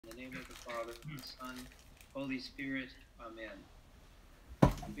Father, Son, Holy Spirit. Amen.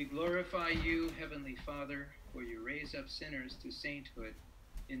 We glorify you, Heavenly Father, for you raise up sinners to sainthood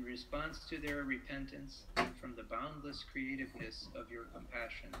in response to their repentance and from the boundless creativeness of your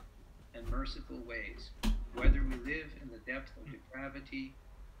compassion and merciful ways, whether we live in the depth of depravity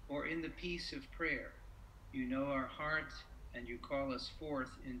or in the peace of prayer. You know our heart, and you call us forth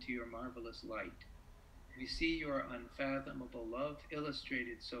into your marvelous light. We see your unfathomable love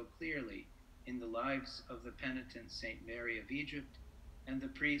illustrated so clearly in the lives of the penitent Saint Mary of Egypt and the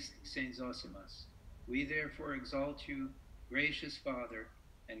priest Saint Zosimos. We therefore exalt you, gracious Father,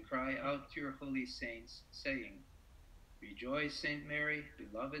 and cry out to your holy saints, saying, Rejoice, Saint Mary,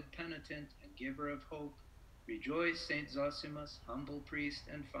 beloved penitent and giver of hope. Rejoice, Saint Zosimos, humble priest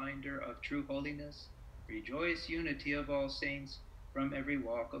and finder of true holiness. Rejoice, unity of all saints from every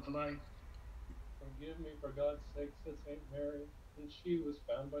walk of life. Forgive me for God's sake, said Saint Mary, and she was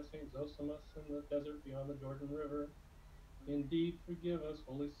found by Saint Zosimos in the desert beyond the Jordan River. Indeed, forgive us,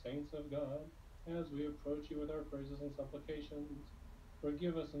 holy saints of God, as we approach you with our praises and supplications.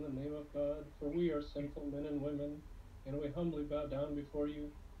 Forgive us in the name of God, for we are sinful men and women, and we humbly bow down before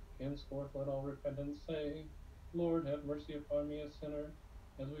you. Henceforth let all repentance say, Lord, have mercy upon me, a sinner,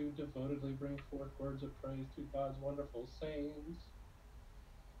 as we devotedly bring forth words of praise to God's wonderful saints.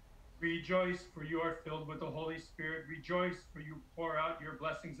 Rejoice, for you are filled with the Holy Spirit. Rejoice, for you pour out your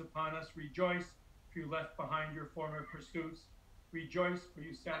blessings upon us. Rejoice, for you left behind your former pursuits. Rejoice, for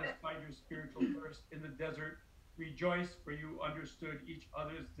you satisfied your spiritual thirst in the desert. Rejoice, for you understood each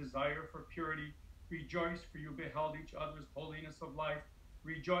other's desire for purity. Rejoice, for you beheld each other's holiness of life.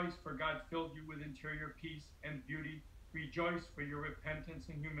 Rejoice, for God filled you with interior peace and beauty. Rejoice, for your repentance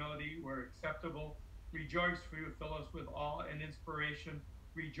and humility were acceptable. Rejoice, for you fill us with awe and inspiration.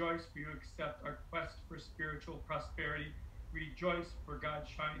 Rejoice, for you accept our quest for spiritual prosperity. Rejoice, for God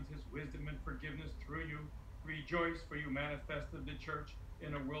shines his wisdom and forgiveness through you. Rejoice, for you manifested the church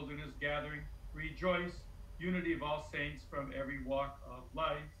in a wilderness gathering. Rejoice, unity of all saints from every walk of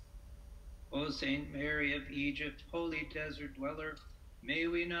life. O Saint Mary of Egypt, holy desert dweller, may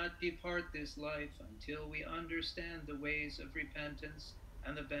we not depart this life until we understand the ways of repentance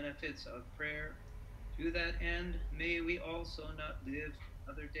and the benefits of prayer. To that end, may we also not live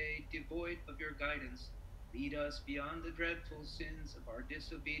another day devoid of your guidance. Lead us beyond the dreadful sins of our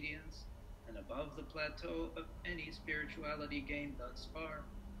disobedience and above the plateau of any spirituality gained thus far.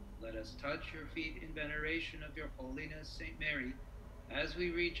 Let us touch your feet in veneration of your holiness, Saint Mary. As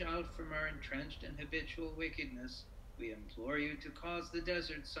we reach out from our entrenched and habitual wickedness, we implore you to cause the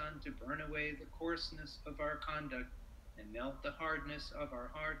desert sun to burn away the coarseness of our conduct and melt the hardness of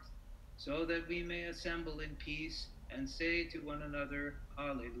our hearts, so that we may assemble in peace and say to one another,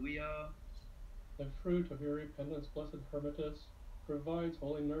 Alleluia. The fruit of your repentance, blessed Hermitus, provides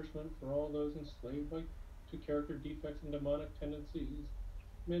holy nourishment for all those enslaved to character defects and demonic tendencies.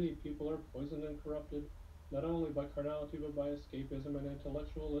 Many people are poisoned and corrupted, not only by carnality but by escapism and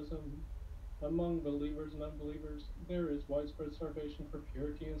intellectualism. Among believers and unbelievers, there is widespread starvation for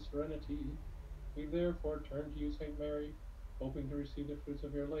purity and serenity. We therefore turn to you, Saint Mary, hoping to receive the fruits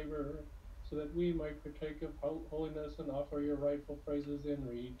of your labor, so that we might partake of holiness and offer your rightful praises in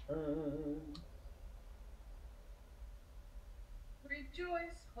return.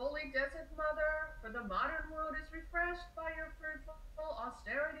 Rejoice, holy desert mother, for the modern world is refreshed by your fruitful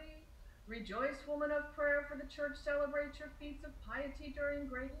austerity. Rejoice, woman of prayer, for the church celebrates your feats of piety during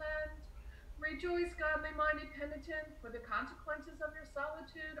Great Lent. Rejoice, godly minded penitent, for the consequences of your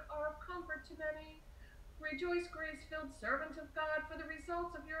solitude are of comfort to many. Rejoice, grace filled servant of God, for the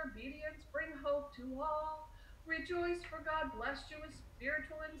results of your obedience bring hope to all. Rejoice, for God blessed you with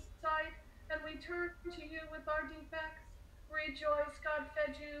spiritual insight, and we turn to you with our defects. Rejoice, God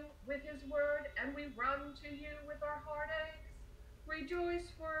fed you with his word, and we run to you with our heartaches. Rejoice,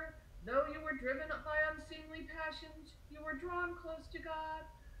 for though you were driven by unseemly passions, you were drawn close to God.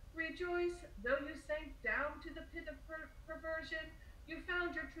 Rejoice, though you sank down to the pit of perversion, you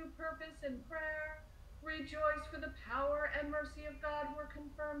found your true purpose in prayer. Rejoice, for the power and mercy of God were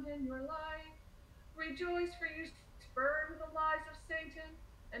confirmed in your life. Rejoice, for you spurned the lies of Satan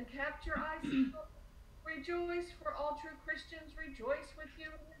and kept your eyes single. Rejoice, for all true Christians rejoice with you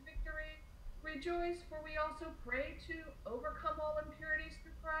in your victory. Rejoice, for we also pray to overcome all impurities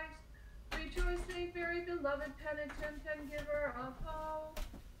through Christ. Rejoice, Saint Mary, beloved penitent and giver of hope.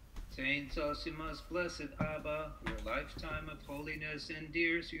 Saint Zosimos, blessed Abba, your lifetime of holiness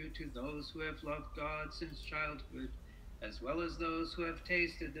endears you to those who have loved God since childhood, as well as those who have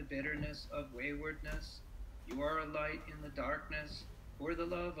tasted the bitterness of waywardness. You are a light in the darkness, for the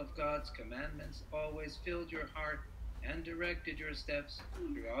love of God's commandments always filled your heart, and directed your steps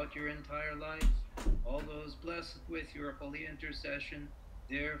throughout your entire life. All those blessed with your holy intercession,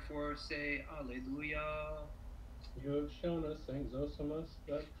 therefore say Alleluia. You have shown us, Saint Zosimos,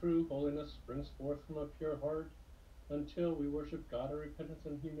 that true holiness springs forth from a pure heart, until we worship God in repentance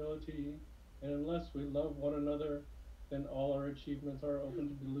and humility, and unless we love one another, then all our achievements are open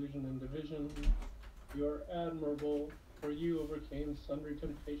to delusion and division. You are admirable, for you overcame sundry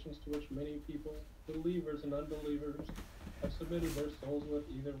temptations to which many people, believers and unbelievers, have submitted their souls with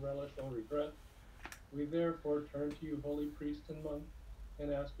either relish or regret. We therefore turn to you, holy priest and monk,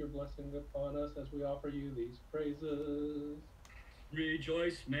 and ask your blessing upon us as we offer you these praises.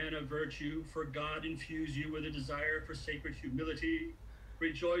 Rejoice, man of virtue, for God infused you with a desire for sacred humility.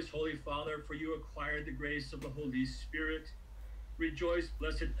 Rejoice, Holy Father, for you acquired the grace of the Holy Spirit. Rejoice,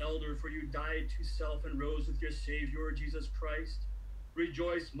 blessed elder, for you died to self and rose with your Savior, Jesus Christ.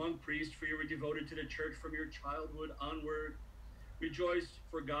 Rejoice, monk priest, for you were devoted to the church from your childhood onward. Rejoice,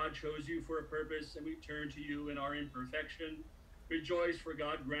 for God chose you for a purpose, and we turn to you in our imperfection. Rejoice, for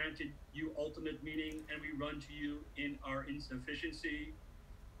God granted you ultimate meaning, and we run to you in our insufficiency.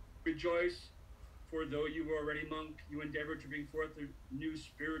 Rejoice, for though you were already monk, you endeavored to bring forth a new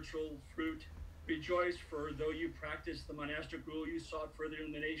spiritual fruit. Rejoice, for though you practiced the monastic rule, you sought further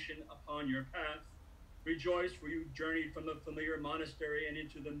illumination upon your path. Rejoice, for you journeyed from the familiar monastery and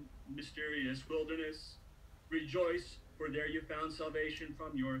into the mysterious wilderness. Rejoice, for there you found salvation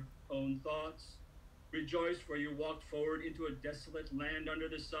from your own thoughts. Rejoice, for you walked forward into a desolate land under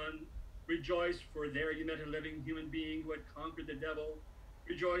the sun. Rejoice, for there you met a living human being who had conquered the devil.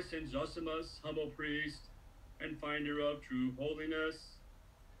 Rejoice, Saint Zosimos, humble priest and finder of true holiness.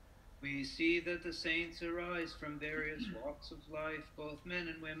 We see that the saints arise from various walks of life, both men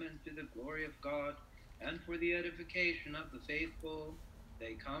and women, to the glory of God and for the edification of the faithful.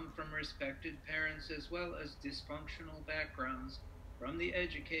 They come from respected parents as well as dysfunctional backgrounds, from the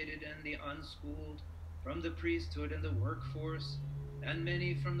educated and the unschooled, from the priesthood and the workforce, and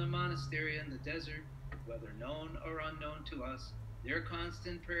many from the monastery and the desert, whether known or unknown to us. Their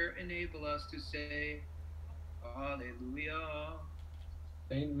constant prayer enable us to say, Alleluia.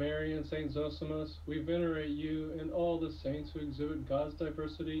 Saint Mary and Saint Zosimos, we venerate you and all the saints who exhibit God's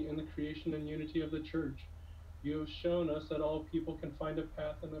diversity in the creation and unity of the Church. You have shown us that all people can find a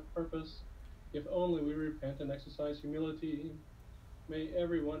path and a purpose, if only we repent and exercise humility. May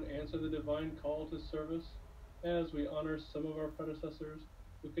everyone answer the divine call to service, as we honor some of our predecessors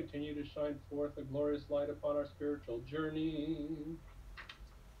who continue to shine forth a glorious light upon our spiritual journey.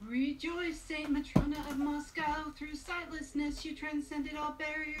 Rejoice, Saint Matrona of Moscow, through sightlessness you transcended all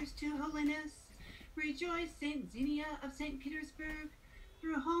barriers to holiness. Rejoice, Saint Xenia of St. Petersburg,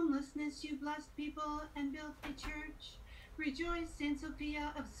 through homelessness you blessed people and built a church. Rejoice, Saint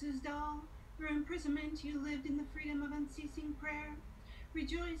Sophia of Suzdal, through imprisonment you lived in the freedom of unceasing prayer.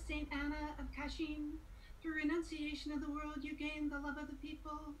 Rejoice, Saint Anna of Kashin, through renunciation of the world you gained the love of the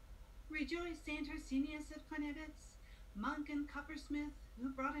people. Rejoice, Saint Arsenius of Konevitz, monk and coppersmith, who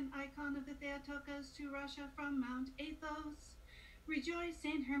brought an icon of the Theotokas to Russia from Mount Athos. Rejoice,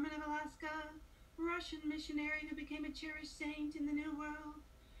 Saint Herman of Alaska, Russian missionary who became a cherished saint in the New World.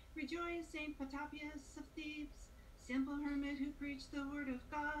 Rejoice, Saint Patapius of Thebes, simple hermit who preached the word of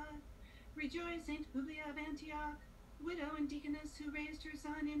God. Rejoice, Saint Publia of Antioch, widow and deaconess who raised her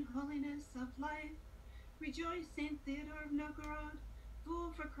son in holiness of life. Rejoice, Saint Theodore of Novgorod,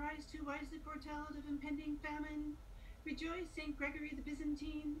 fool for Christ who wisely foretold of impending famine. Rejoice, Saint Gregory the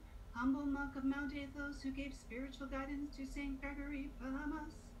Byzantine, humble monk of Mount Athos who gave spiritual guidance to Saint Gregory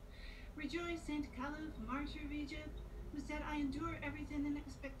Palamas. Rejoice, Saint Caliph, martyr of Egypt, who said, I endure everything in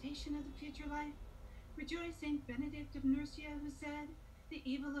expectation of the future life. Rejoice, Saint Benedict of Nursia, who said, the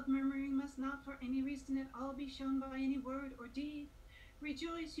evil of murmuring must not for any reason at all be shown by any word or deed.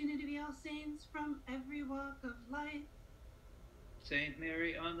 Rejoice, unity of all saints from every walk of life. Saint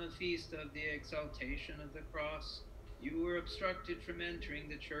Mary, on the feast of the exaltation of the cross, you were obstructed from entering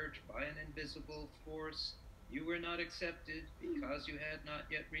the church by an invisible force. You were not accepted because you had not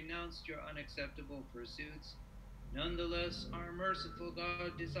yet renounced your unacceptable pursuits. Nonetheless, our merciful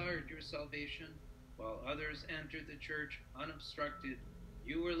God desired your salvation, while others entered the church unobstructed.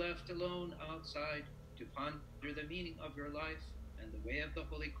 You were left alone outside to ponder the meaning of your life and the way of the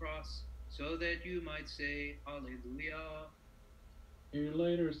Holy Cross, so that you might say, Alleluia. You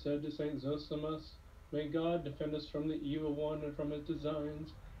later said to Saint Zosimos, may God defend us from the evil one and from his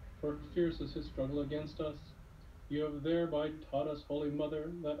designs, for fierce is his struggle against us. You have thereby taught us, Holy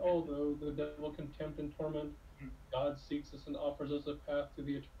Mother, that although the devil can tempt and torment, God seeks us and offers us a path to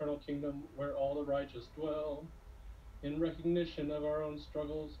the eternal kingdom where all the righteous dwell. In recognition of our own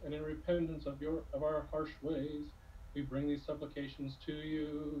struggles and in repentance of our harsh ways, we bring these supplications to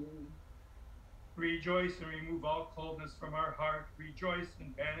you. Rejoice and remove all coldness from our heart. Rejoice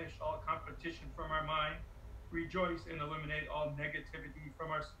and banish all competition from our mind. Rejoice and eliminate all negativity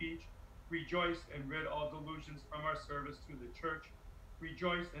from our speech. Rejoice and rid all delusions from our service to the church.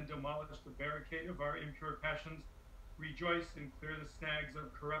 Rejoice and demolish the barricade of our impure passions. Rejoice and clear the snags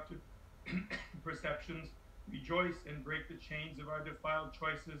of corrupted perceptions. Rejoice and break the chains of our defiled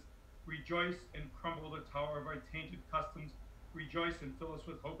choices. Rejoice and crumble the tower of our tainted customs. Rejoice and fill us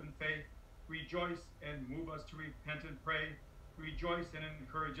with hope and faith. Rejoice and move us to repent and pray. Rejoice and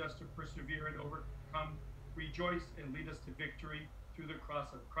encourage us to persevere and overcome. Rejoice and lead us to victory through the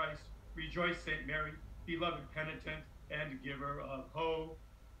cross of Christ. Rejoice, Saint Mary, beloved penitent and giver of hope.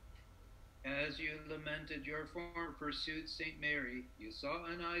 As you lamented your former pursuits, Saint Mary, you saw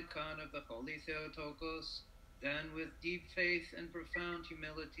an icon of the Holy Theotokos. Then, with deep faith and profound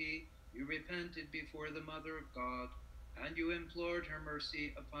humility, you repented before the Mother of God, and you implored her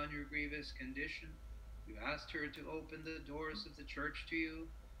mercy upon your grievous condition. You asked her to open the doors of the Church to you,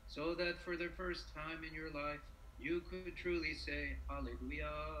 so that for the first time in your life, you could truly say,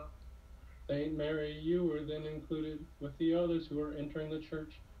 Alleluia. Saint Mary, you were then included with the others who were entering the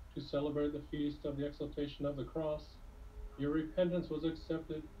church to celebrate the feast of the exaltation of the cross. Your repentance was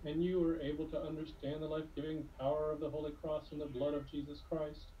accepted, and you were able to understand the life-giving power of the Holy Cross and the blood of Jesus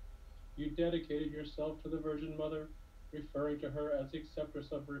Christ. You dedicated yourself to the Virgin Mother, referring to her as the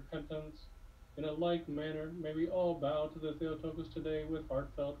acceptress of repentance. In a like manner, may we all bow to the Theotokos today with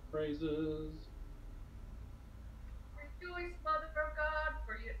heartfelt praises. Rejoice, Mother of God,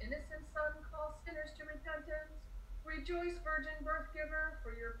 for your innocent Son calls sinners to repentance. Rejoice, Virgin Birth-Giver,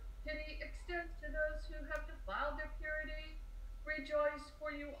 for your pity extends to those who have defiled their purity. Rejoice, for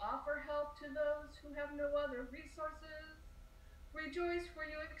you offer help to those who have no other resources. Rejoice, for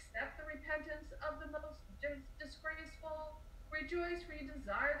you accept the repentance of the most disgraceful. Rejoice, for you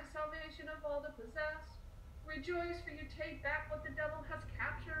desire the salvation of all the possessed. Rejoice, for you take back what the devil has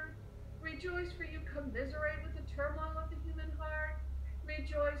captured. Rejoice, for you commiserate with the turmoil of the human heart.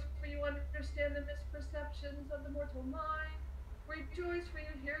 Rejoice, for you understand the misperceptions of the mortal mind. Rejoice, for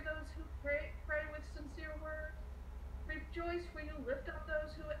you hear those who pray with sincere words. Rejoice, for you lift up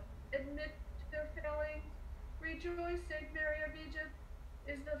those who admit to their failings. Rejoice, Saint Mary of Egypt,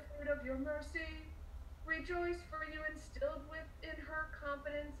 is the fruit of your mercy. Rejoice, for you instilled within her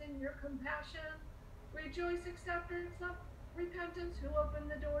confidence in your compassion. Rejoice, acceptance of repentance, who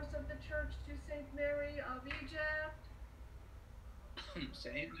opened the doors of the church to Saint Mary of Egypt.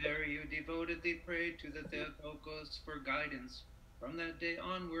 Saint Mary, you devotedly prayed to the Theotokos for guidance. From that day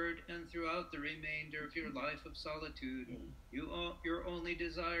onward and throughout the remainder of your life of solitude, your only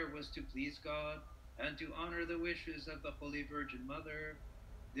desire was to please God and to honor the wishes of the Holy Virgin Mother.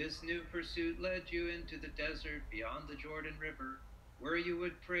 This new pursuit led you into the desert beyond the Jordan River, where you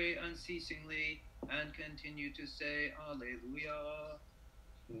would pray unceasingly and continue to say, Alleluia.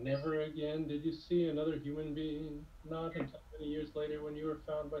 Never again did you see another human being, not until many years later when you were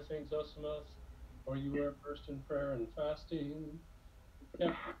found by Saint Zosimos, or you were immersed in prayer and fasting.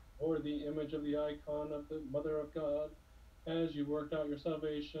 Kept before the image of the icon of the Mother of God, as you worked out your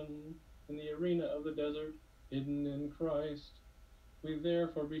salvation in the arena of the desert, hidden in Christ. We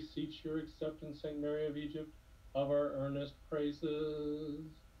therefore beseech your acceptance, Saint Mary of Egypt, of our earnest praises.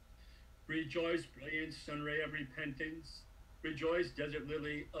 Rejoice, brilliant sunray of repentance. Rejoice, desert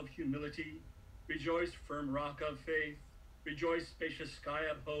lily of humility. Rejoice, firm rock of faith. Rejoice, spacious sky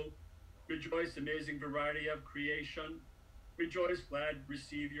of hope. Rejoice, amazing variety of creation. Rejoice, glad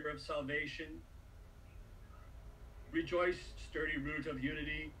receiver of salvation. Rejoice, sturdy root of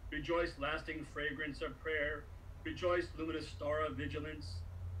unity. Rejoice, lasting fragrance of prayer. Rejoice, luminous star of vigilance.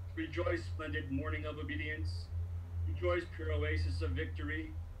 Rejoice, splendid morning of obedience. Rejoice, pure oasis of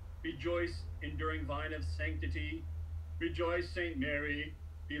victory. Rejoice, enduring vine of sanctity. Rejoice, Saint Mary,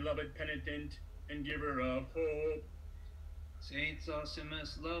 beloved penitent and giver of hope. Saint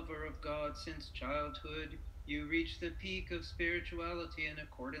Zosimos, lover of God since childhood, you reach the peak of spirituality in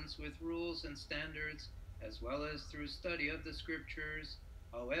accordance with rules and standards, as well as through study of the scriptures.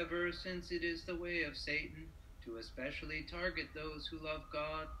 However, since it is the way of Satan to especially target those who love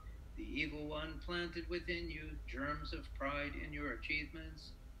God, the evil one planted within you germs of pride in your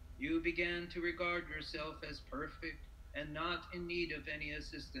achievements. You began to regard yourself as perfect and not in need of any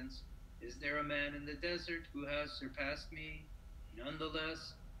assistance. Is there a man in the desert who has surpassed me?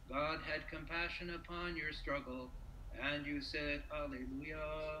 Nonetheless, God had compassion upon your struggle, and you said,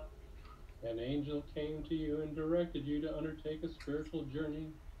 Alleluia. An angel came to you and directed you to undertake a spiritual journey,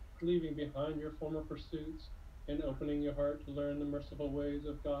 leaving behind your former pursuits and opening your heart to learn the merciful ways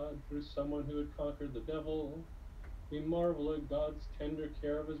of God through someone who had conquered the devil. We marvel at God's tender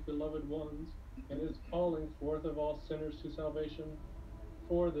care of his beloved ones, and his calling forth of all sinners to salvation.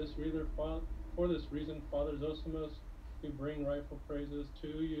 For this reason, Father Zosimos, we bring rightful praises to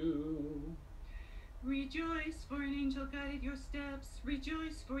you. Rejoice, for an angel guided your steps.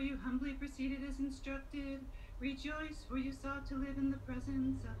 Rejoice, for you humbly proceeded as instructed. Rejoice, for you sought to live in the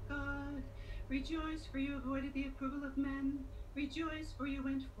presence of God. Rejoice, for you avoided the approval of men. Rejoice, for you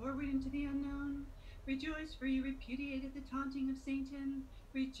went forward into the unknown. Rejoice, for you repudiated the taunting of Satan.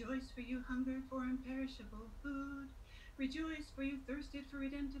 Rejoice, for you hungered for imperishable food. Rejoice, for you thirsted for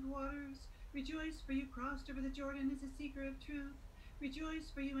redemptive waters. Rejoice, for you crossed over the Jordan as a seeker of truth.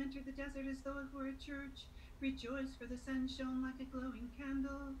 Rejoice, for you entered the desert as though it were a church. Rejoice, for the sun shone like a glowing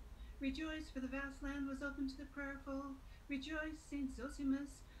candle. Rejoice, for the vast land was open to the prayerful. Rejoice, Saint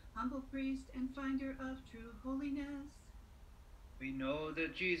Zosimos, humble priest and finder of true holiness. We know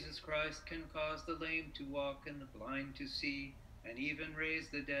that Jesus Christ can cause the lame to walk and the blind to see, and even raise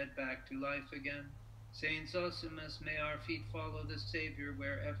the dead back to life again. Saint Zosimos, may our feet follow the Savior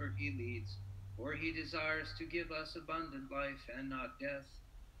wherever he leads, for he desires to give us abundant life and not death.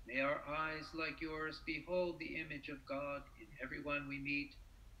 May our eyes, like yours, behold the image of God in everyone we meet,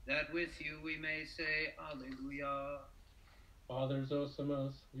 that with you we may say, Alleluia. Father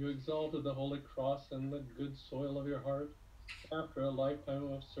Zosimos, you exalted the Holy Cross in the good soil of your heart. After a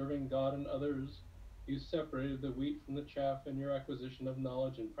lifetime of serving God and others, you separated the wheat from the chaff in your acquisition of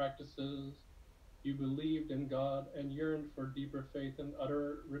knowledge and practices. You believed in God and yearned for deeper faith and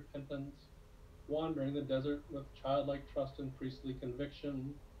utter repentance, wandering the desert with childlike trust and priestly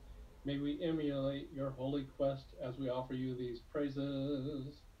conviction. May we emulate your holy quest as we offer you these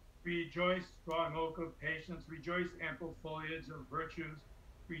praises. Rejoice, strong oak of patience. Rejoice, ample foliage of virtues.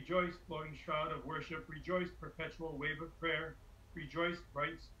 Rejoice, flowing shroud of worship. Rejoice, perpetual wave of prayer. Rejoice,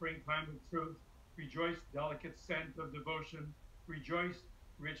 bright springtime of truth. Rejoice, delicate scent of devotion. Rejoice,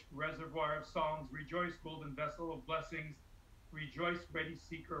 rich reservoir of psalms. Rejoice, golden vessel of blessings. Rejoice, ready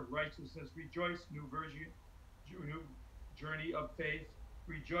seeker of righteousness. Rejoice, new journey of faith.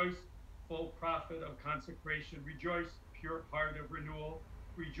 Rejoice, full prophet of consecration. Rejoice, pure heart of renewal.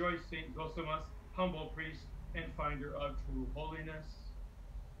 Rejoice, Saint Zosimos, humble priest and finder of true holiness.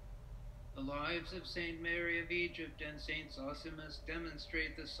 The lives of Saint Mary of Egypt and Saint Zosimos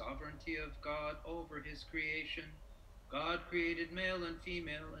demonstrate the sovereignty of God over his creation. God created male and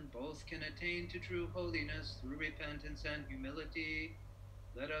female, and both can attain to true holiness through repentance and humility.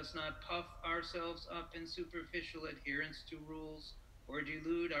 Let us not puff ourselves up in superficial adherence to rules, or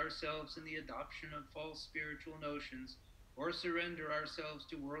delude ourselves in the adoption of false spiritual notions, or surrender ourselves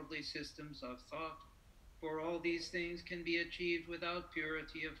to worldly systems of thought. For all these things can be achieved without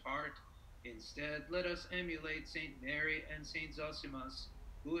purity of heart. Instead, let us emulate Saint Mary and Saint Zosimos,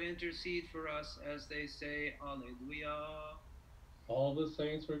 who intercede for us as they say, Alleluia. All the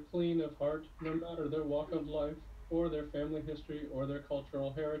saints were clean of heart, no matter their walk of life, or their family history, or their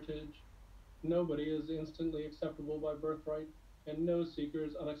cultural heritage. Nobody is instantly acceptable by birthright, and no seeker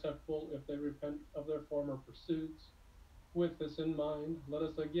is unacceptable if they repent of their former pursuits. With this in mind, let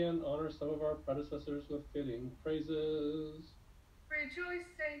us again honor some of our predecessors with fitting praises. Rejoice,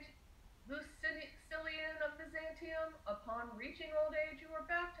 Saint Lucilian of Byzantium. Upon reaching old age, you were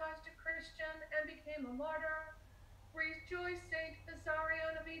baptized a Christian and became a martyr. Rejoice, Saint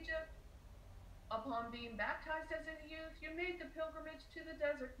Bessarion of Egypt. Upon being baptized as a youth, you made the pilgrimage to the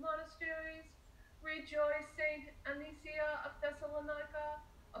desert monasteries. Rejoice, Saint Anicia of Thessalonica.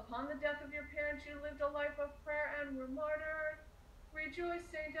 Upon the death of your parents, you lived a life of prayer and were martyred. Rejoice,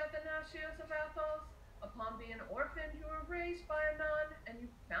 Saint Athanasius of Athos. Upon being orphaned, you were raised by a nun, and you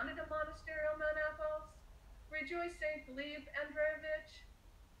founded a monastery on Mount Athos. Rejoice, Saint Gleb Andreevich,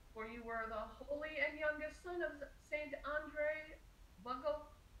 for you were the holy and youngest son of Saint Andrei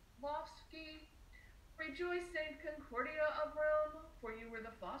Bogolovsky. Rejoice, Saint Concordia of Rome, for you were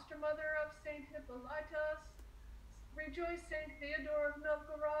the foster mother of Saint Hippolytus. Rejoice, Saint Theodore of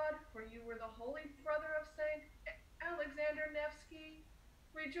Novgorod, for you were the holy brother of Saint Alexander Nevsky.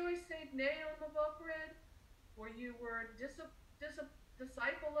 Rejoice, Saint Nahum of Ohrid, for you were a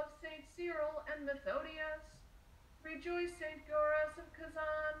disciple of Saint Cyril and Methodius. Rejoice, Saint Goras of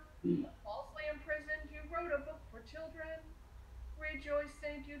Kazan. Falsely imprisoned, you wrote a book for children. Rejoice,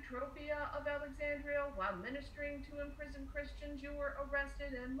 Saint Eutropia of Alexandria. While ministering to imprisoned Christians, you were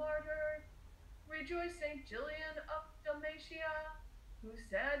arrested and martyred. Rejoice, Saint Gillian of Dalmatia, who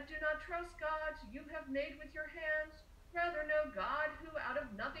said, Do not trust gods you have made with your hands. Rather know God, who out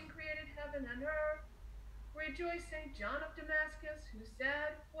of nothing created heaven and earth. Rejoice, Saint John of Damascus, who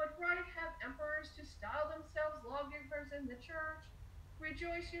said, What right have emperors to style themselves lawgivers in the church?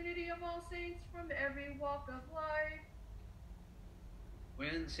 Rejoice, unity of all saints from every walk of life.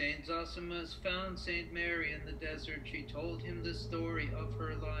 When Saint Zosimos found Saint Mary in the desert, she told him the story of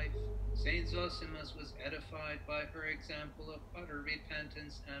her life. Saint Zosimos was edified by her example of utter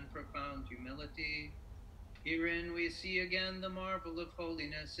repentance and profound humility. Herein we see again the marvel of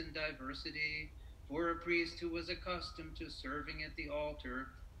holiness and diversity, for a priest who was accustomed to serving at the altar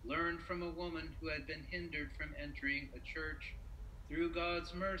learned from a woman who had been hindered from entering a church. Through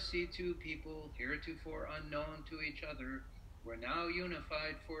God's mercy, two people, heretofore unknown to each other, were now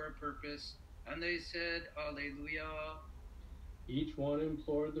unified for a purpose, and they said, Alleluia. Each one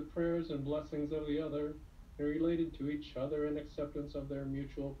implored the prayers and blessings of the other, and related to each other in acceptance of their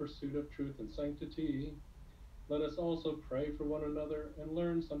mutual pursuit of truth and sanctity. Let us also pray for one another and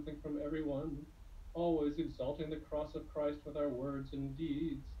learn something from everyone, always exalting the cross of Christ with our words and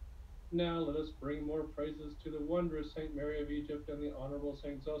deeds. Now let us bring more praises to the wondrous Saint Mary of Egypt and the honorable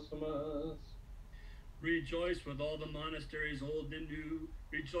Saint Zosimos. Rejoice with all the monasteries old and new.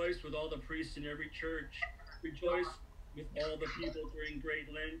 Rejoice with all the priests in every church. Rejoice with all the people during Great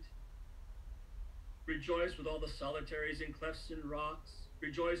Lent. Rejoice with all the solitaries in clefts and rocks.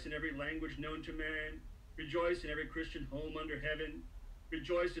 Rejoice in every language known to man. Rejoice in every Christian home under heaven.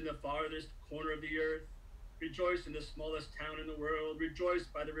 Rejoice in the farthest corner of the earth. Rejoice in the smallest town in the world. Rejoice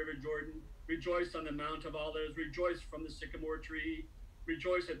by the river Jordan. Rejoice on the Mount of Olives. Rejoice from the sycamore tree.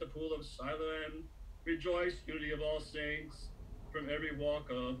 Rejoice at the pool of Siloam. Rejoice, unity of all saints, from every walk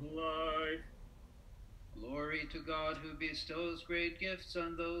of life. Glory to God who bestows great gifts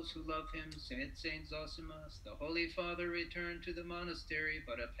on those who love him, said Saint Zosimos. The Holy Father returned to the monastery,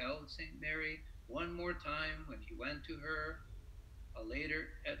 but upheld Saint Mary one more time when he went to her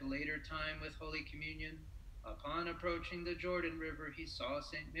at a later time with Holy Communion. Upon approaching the Jordan River, he saw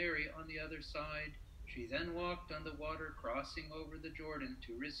Saint Mary on the other side. She then walked on the water, crossing over the Jordan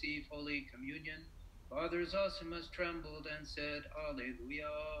to receive Holy Communion. Father Zosimos trembled and said,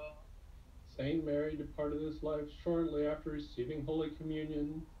 Alleluia. Saint Mary departed this life shortly after receiving Holy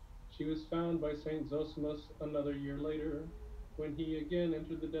Communion. She was found by Saint Zosimos another year later, when he again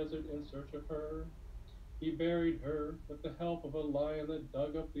entered the desert in search of her. He buried her with the help of a lion that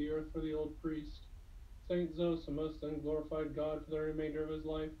dug up the earth for the old priest. Saint Zosimos then glorified God for the remainder of his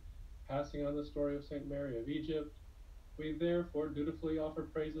life, passing on the story of Saint Mary of Egypt. We therefore dutifully offer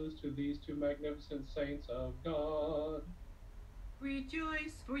praises to these two magnificent saints of God.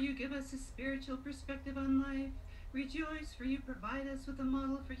 Rejoice, for you give us a spiritual perspective on life. Rejoice, for you provide us with a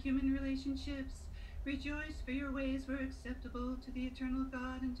model for human relationships. Rejoice, for your ways were acceptable to the eternal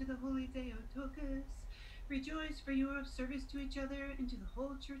God and to the holy Theotokos. Rejoice, for you are of service to each other and to the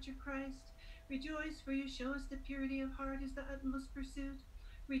whole Church of Christ. Rejoice, for you show us that purity of heart is the utmost pursuit.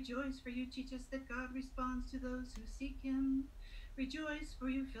 Rejoice, for you teach us that God responds to those who seek him. Rejoice, for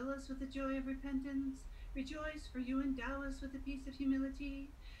you fill us with the joy of repentance. Rejoice, for you endow us with the peace of humility.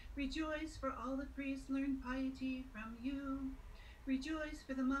 Rejoice, for all the priests learn piety from you. Rejoice,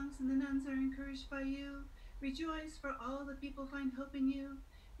 for the monks and the nuns are encouraged by you. Rejoice, for all the people find hope in you.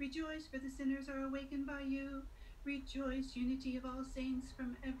 Rejoice, for the sinners are awakened by you. Rejoice, unity of all saints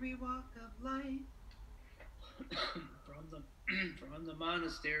from every walk of life. From the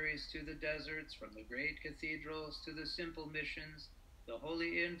monasteries to the deserts, from the great cathedrals to the simple missions, the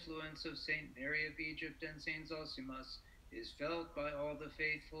holy influence of Saint Mary of Egypt and Saint Zosimos is felt by all the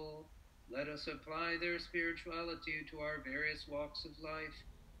faithful. Let us apply their spirituality to our various walks of life,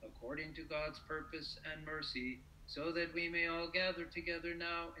 according to God's purpose and mercy, so that we may all gather together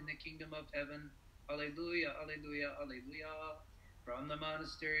now in the kingdom of heaven. Alleluia, alleluia, alleluia. From the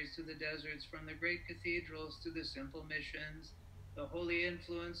monasteries to the deserts, from the great cathedrals to the simple missions, the holy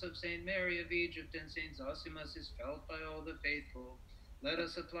influence of Saint Mary of Egypt and Saint Zosimos is felt by all the faithful. Let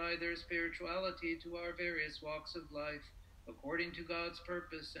us apply their spirituality to our various walks of life, according to God's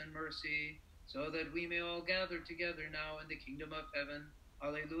purpose and mercy, so that we may all gather together now in the kingdom of heaven.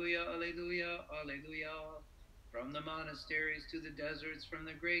 Alleluia, alleluia, alleluia. From the monasteries to the deserts, from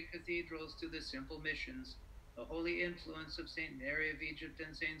the great cathedrals to the simple missions, the holy influence of Saint Mary of Egypt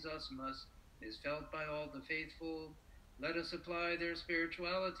and Saint Zosimos is felt by all the faithful. Let us apply their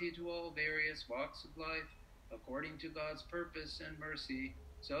spirituality to all various walks of life, according to God's purpose and mercy,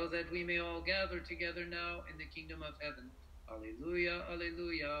 so that we may all gather together now in the kingdom of heaven. Alleluia,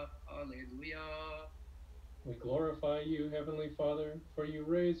 alleluia, alleluia. We glorify you, Heavenly Father, for you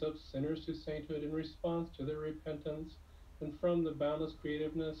raise up sinners to sainthood in response to their repentance, and from the boundless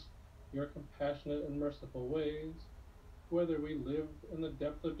creativeness, your compassionate and merciful ways. Whether we live in the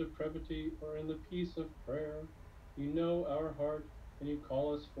depth of depravity or in the peace of prayer, you know our heart, and you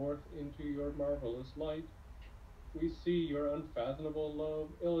call us forth into your marvelous light. We see your unfathomable love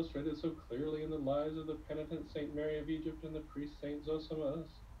illustrated so clearly in the lives of the penitent Saint Mary of Egypt and the priest Saint Zosimos.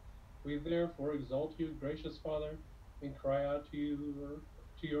 We therefore exalt you, gracious Father, and cry out to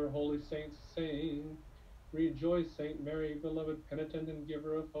your holy saints, saying, Rejoice, Saint Mary, beloved penitent and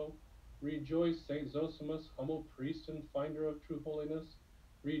giver of hope. Rejoice, Saint Zosimos, humble priest and finder of true holiness.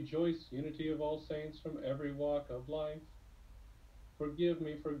 Rejoice, unity of all saints from every walk of life. Forgive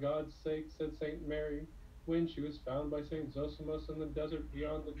me for God's sake, said Saint Mary, when she was found by Saint Zosimos in the desert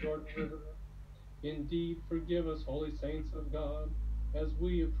beyond the Jordan River. Indeed, forgive us, holy saints of God, as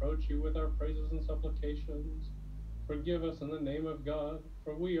we approach you with our praises and supplications. Forgive us in the name of God,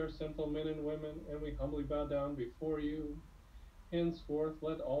 for we are sinful men and women, and we humbly bow down before you. Henceforth,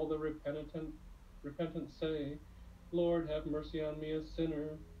 let all the repentant say, Lord, have mercy on me, a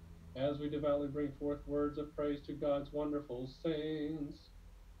sinner, as we devoutly bring forth words of praise to God's wonderful saints.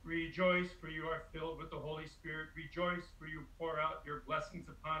 Rejoice, for you are filled with the Holy Spirit. Rejoice, for you pour out your blessings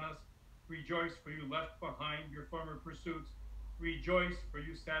upon us. Rejoice, for you left behind your former pursuits. Rejoice, for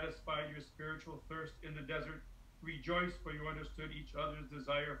you satisfied your spiritual thirst in the desert. Rejoice, for you understood each other's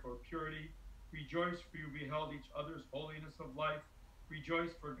desire for purity. Rejoice, for you beheld each other's holiness of life.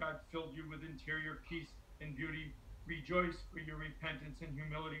 Rejoice, for God filled you with interior peace and beauty. Rejoice, for your repentance and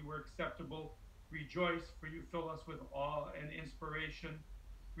humility were acceptable. Rejoice, for you fill us with awe and inspiration.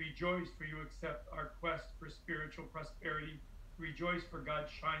 Rejoice, for you accept our quest for spiritual prosperity. Rejoice, for God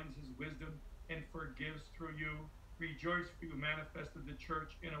shines his wisdom and forgives through you. Rejoice, for you manifested the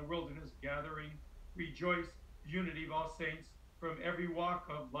church in a wilderness gathering. Rejoice, unity of all saints from every walk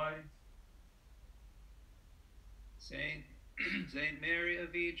of life. Saint Mary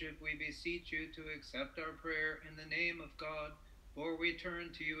of Egypt, we beseech you to accept our prayer in the name of God, for we turn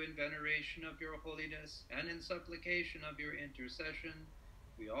to you in veneration of your holiness and in supplication of your intercession.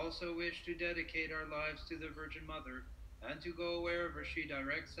 We also wish to dedicate our lives to the Virgin Mother and to go wherever she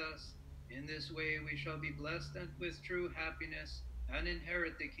directs us. In this way we shall be blessed and with true happiness and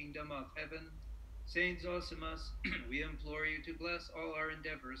inherit the kingdom of heaven. Saint Zosimos, we implore you to bless all our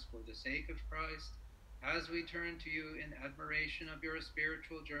endeavors for the sake of Christ. As we turn to you in admiration of your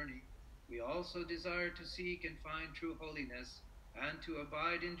spiritual journey, we also desire to seek and find true holiness and to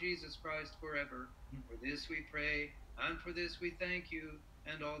abide in Jesus Christ forever. For this we pray, and for this we thank you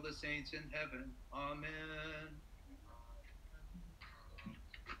and all the saints in heaven. Amen.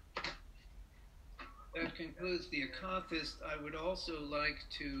 That concludes the Akathist. I would also like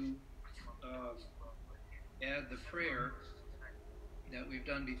to add the prayer that we've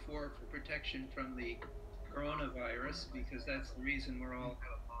done before for protection from the coronavirus, because that's the reason we're all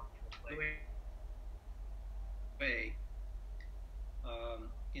away.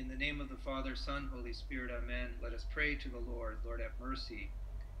 In the name of the Father, Son, Holy Spirit, amen. Let us pray to the Lord. Lord, have mercy.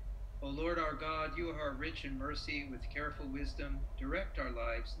 O Lord our God, you are rich in mercy. With careful wisdom, direct our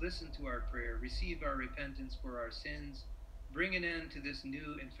lives, listen to our prayer, receive our repentance for our sins, bring an end to this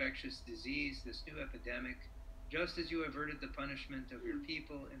new infectious disease, this new epidemic, just as you averted the punishment of your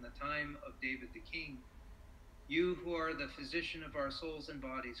people in the time of David the King. You who are the physician of our souls and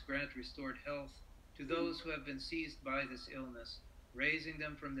bodies, grant restored health to those who have been seized by this illness, raising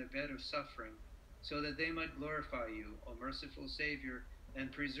them from their bed of suffering, so that they might glorify you, O merciful Savior,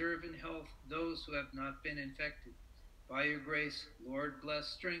 and preserve in health those who have not been infected. By your grace, Lord, bless,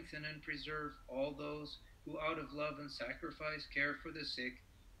 strengthen, and preserve all those who out of love and sacrifice care for the sick,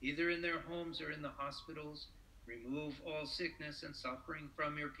 either in their homes or in the hospitals. Remove all sickness and suffering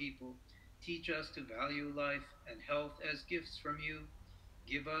from your people. Teach us to value life and health as gifts from you.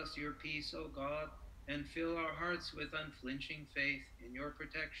 Give us your peace, O God, and fill our hearts with unflinching faith in your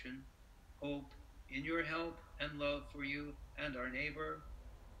protection, hope in your help, and love for you and our neighbor.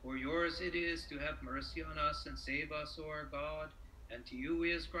 For yours it is to have mercy on us and save us, O our God, and to you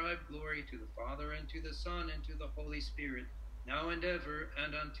we ascribe glory, to the Father, and to the Son, and to the Holy Spirit, now and ever,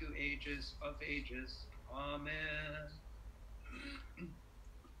 and unto ages of ages. Amen.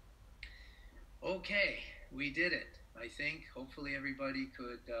 Okay, we did it. I think hopefully everybody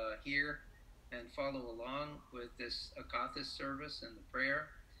could hear and follow along with this Akathist service and the prayer.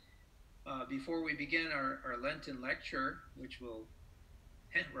 Before we begin our Lenten lecture, which will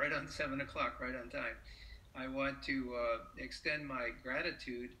right on 7 o'clock, right on time, I want to extend my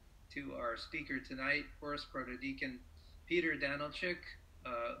gratitude to our speaker tonight, First Protodeacon Peter Danilchick,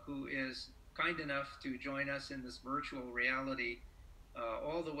 who is kind enough to join us in this virtual reality,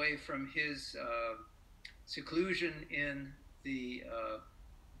 all the way from his seclusion in the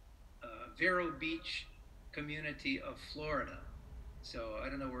Vero Beach community of Florida. So I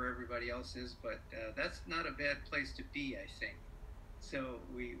don't know where everybody else is, but that's not a bad place to be, I think. So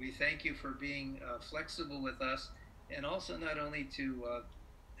we thank you for being flexible with us. and also not only to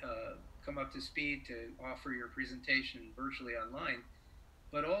come up to speed to offer your presentation virtually online,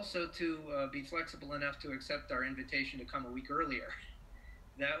 but also to be flexible enough to accept our invitation to come a week earlier.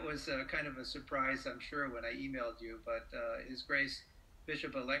 That was kind of a surprise, I'm sure, when I emailed you, but His Grace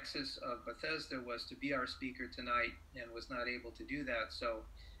Bishop Alexis of Bethesda was to be our speaker tonight and was not able to do that. So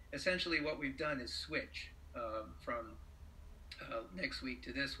essentially what we've done is switch from next week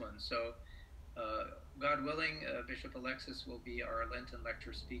to this one. So God willing, Bishop Alexis will be our Lenten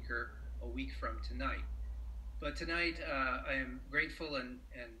lecture speaker a week from tonight. But tonight, I am grateful and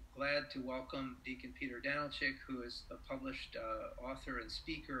glad to welcome Deacon Peter Danilchick, who is a published author and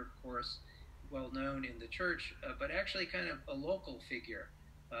speaker, of course, well known in the church, but actually kind of a local figure.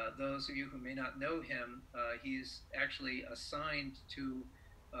 Those of you who may not know him, he's actually assigned to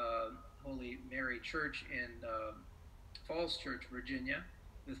Holy Mary Church in Falls Church, Virginia,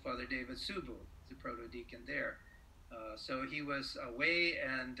 with Father David Subu, the Protodeacon there. So he was away,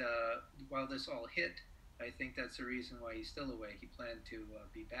 and while this all hit, I think that's the reason why he's still away. He planned to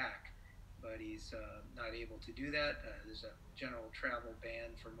be back, but he's not able to do that. There's a general travel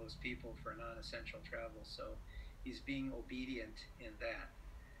ban for most people for non-essential travel, so he's being obedient in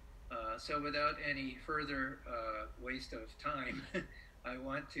that. So without any further waste of time, I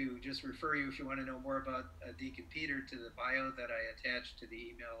want to just refer you, if you want to know more about Deacon Peter, to the bio that I attached to the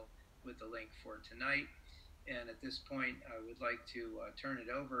email with the link for tonight. And at this point, I would like to turn it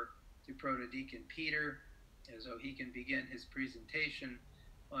over to Protodeacon Peter, as though he can begin his presentation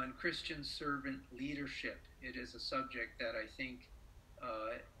on Christian servant leadership. It is a subject that I think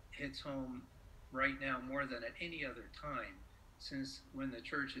hits home right now more than at any other time, since when the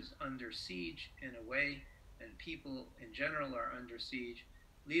church is under siege in a way, and people in general are under siege,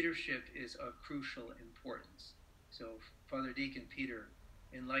 leadership is of crucial importance. So, Father Deacon Peter,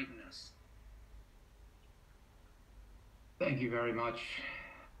 enlighten us. Thank you very much,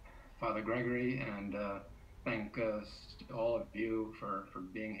 Father Gregory, and thank all of you for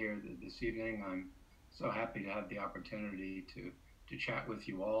being here this evening. I'm so happy to have the opportunity to chat with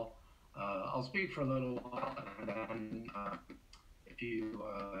you all. I'll speak for a little while, and then if you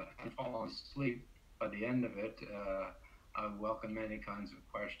have fallen asleep by the end of it, I welcome any kinds of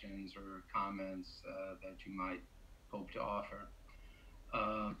questions or comments that you might hope to offer.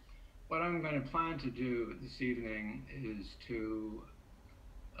 What I'm going to plan to do this evening is to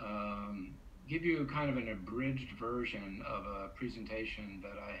give you kind of an abridged version of a presentation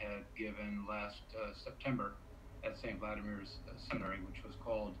that I had given last September at St. Vladimir's Seminary, which was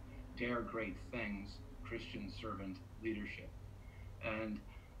called Dare Great Things, Christian Servant Leadership. And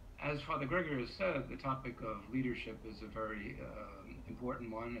as Father Gregory has said, the topic of leadership is a very important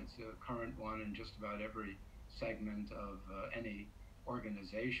one. It's a current one in just about every segment of any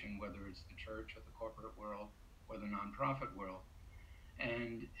organization, whether it's the church or the corporate world or the nonprofit world.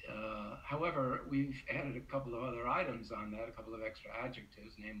 And however, we've added a couple of other items on that, a couple of extra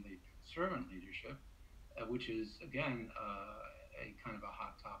adjectives, namely servant leadership, which is, again, a kind of a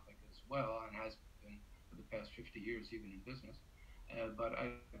hot topic as well, and has been for the past 50 years, even in business. But I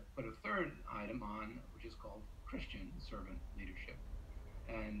put a third item on, which is called Christian servant leadership.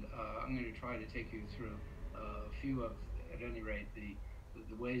 And I'm going to try to take you through a few of, at any rate,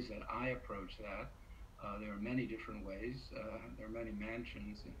 the ways that I approach that. There are many different ways. There are many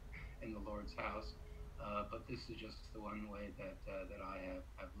mansions in the Lord's house, but this is just the one way that I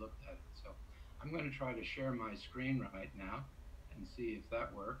have looked at it. So I'm going to try to share my screen right now and see if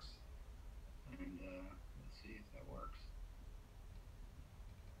that works. And let's see if that works.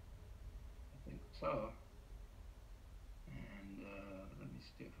 I think so. And let me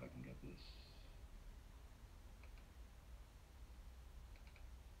see if I can get this.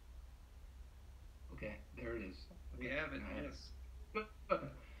 Okay, there it is. We have it, yes. Good.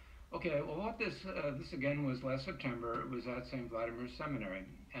 Okay, well, what this again was last September. It was at St. Vladimir's Seminary,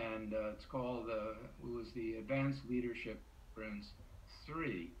 and it's called, it was the Advanced Leadership Conference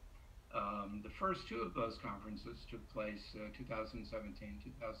 3. The first two of those conferences took place 2017,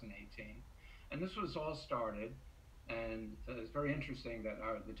 2018, and this was all started, and it's very interesting that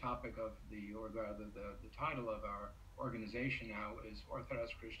the topic of or rather the title of our organization now is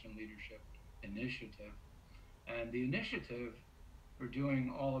Orthodox Christian Leadership Initiative. And the initiative for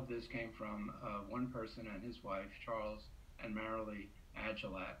doing all of this came from one person and his wife, Charles and Marilee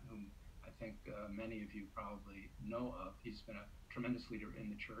Agilat, whom I think many of you probably know of. He's been a tremendous leader in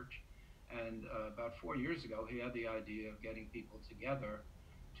the church. And about 4 years ago, he had the idea of getting people together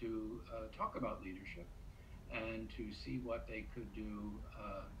to talk about leadership and to see what they could do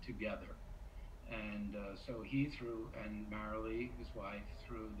together. And so he and Marilee, his wife,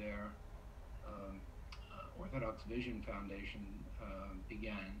 through their Orthodox Vision Foundation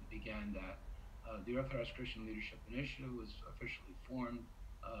began that. The Orthodox Christian Leadership Initiative was officially formed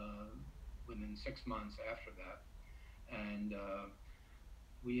within 6 months after that. And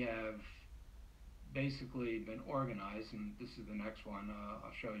we have basically been organized, and this is the next one.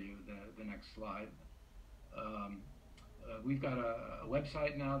 I'll show you the next slide. We've got a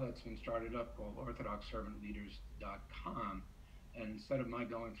website now that's been started up called orthodoxservantleaders.com. And instead of my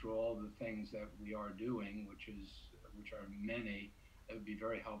going through all the things that we are doing, which are many, it would be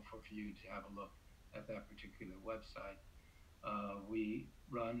very helpful for you to have a look at that particular website. We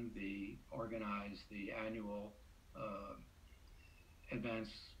organize the annual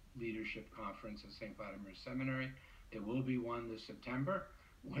Advanced Leadership Conference at St. Vladimir Seminary. There will be one this September.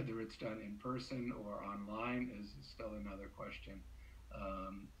 Whether it's done in person or online is still another question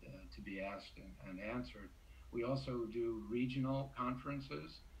to be asked and answered. We also do regional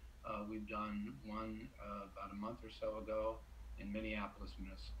conferences. We've done one about a month or so ago in Minneapolis,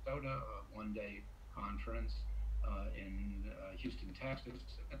 Minnesota, a one-day conference in Houston, Texas,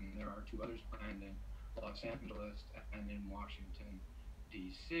 and there are 2 others planned in Los Angeles and in Washington,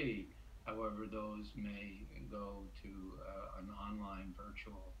 D.C. However, those may go to an online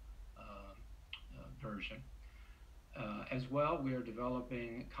virtual version. As well, we are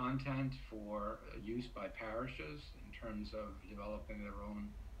developing content for use by parishes in terms of developing their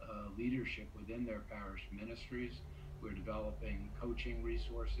own leadership within their parish ministries. We're developing coaching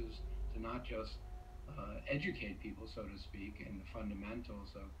resources to not just educate people, so to speak, in the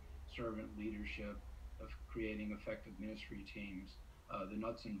fundamentals of servant leadership, of creating effective ministry teams, the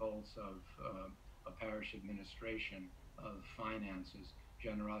nuts and bolts of parish administration, of finances,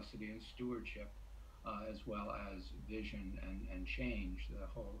 generosity and stewardship, as well as vision and change, the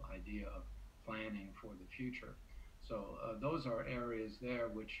whole idea of planning for the future. So those are areas there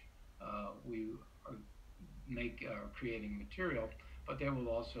which we are creating material, but there will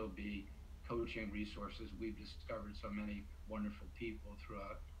also be coaching resources. We've discovered so many wonderful people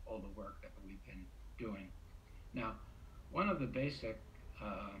throughout all the work that we've been doing. Now, one of the basic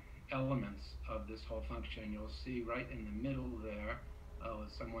elements of this whole function, you'll see right in the middle there,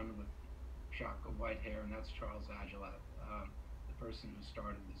 someone with shock of white hair, and that's Charles Aguilat, the person who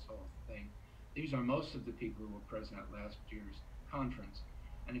started this whole thing. These are most of the people who were present at last year's conference.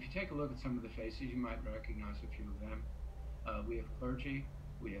 And if you take a look at some of the faces, you might recognize a few of them. We have clergy,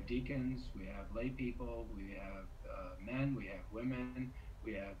 we have deacons, we have lay people, we have men, we have women,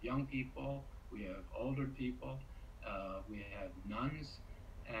 we have young people, we have older people, we have nuns,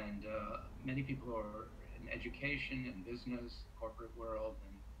 and many people who are in education and business, corporate world,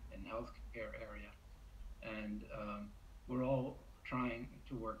 and healthcare area. And we're all trying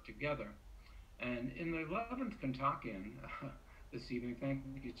to work together. And in the 11th Kentuckian this evening, thank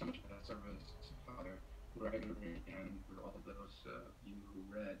you so much for that service, Father Gregory, and for all those you who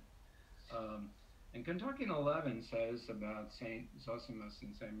read. And Kentuckian 11 says about Saint Zosimos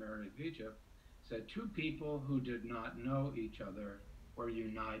and Saint Mary of Egypt, said 2 people who did not know each other were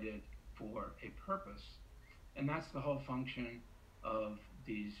united for a purpose. And that's the whole function of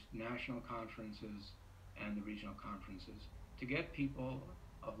these national conferences and the regional conferences, to get people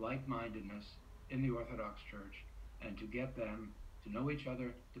of like-mindedness in the Orthodox Church and to get them to know each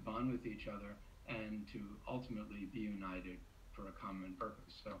other, to bond with each other, and to ultimately be united for a common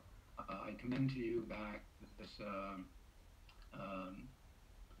purpose. So I commend to you back this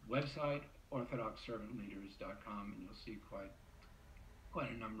website, orthodoxservantleaders.com, and you'll see quite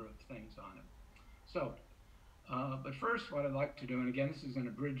a number of things on it. So, but first, what I'd like to do, and again, this is an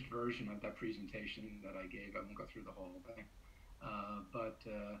abridged version of that presentation that I gave. I won't go through the whole thing. But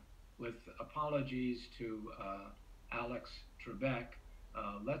with apologies to Alex Trebek,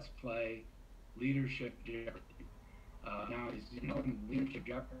 let's play Leadership Jeopardy. Now, as you know, in Leadership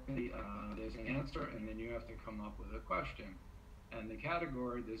Jeopardy, there's an answer, and then you have to come up with a question. And the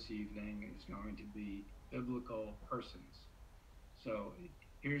category this evening is going to be biblical persons. So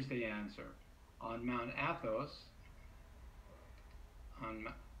here's the answer. On Mount Athos, on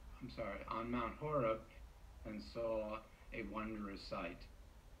Mount Horeb, and saw a wondrous sight.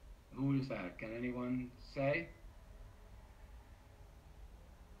 Who is that? Can anyone say?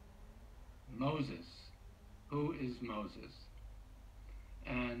 Moses. Who is Moses?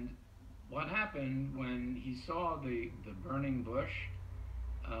 And what happened when he saw the burning bush?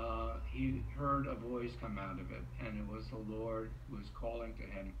 He heard a voice come out of it, and it was the Lord who was calling to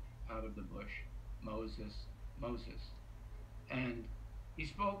him out of the bush, Moses, Moses. And he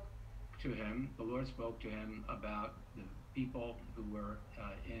spoke to him, the Lord spoke to him about the people who were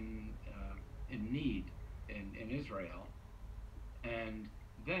in need in Israel. And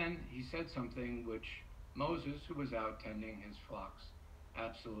then he said something which Moses, who was out tending his flocks,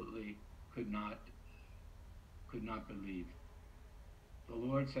 absolutely could not believe. The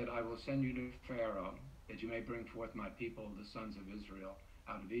Lord said, I will send you to Pharaoh, that you may bring forth my people, the sons of Israel,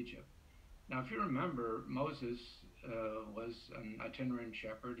 out of Egypt. Now, if you remember, Moses was an itinerant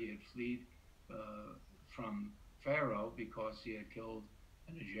shepherd. He had fled from Pharaoh because he had killed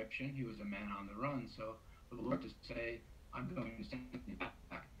an Egyptian. He was a man on the run. So for the Lord to say, I'm going to send you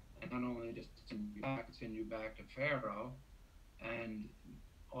back, and not only just send you back to Pharaoh, and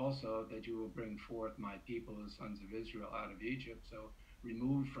also that you will bring forth my people, the sons of Israel, out of Egypt. So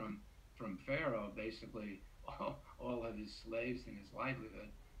removed from Pharaoh, basically all of his slaves and his livelihood.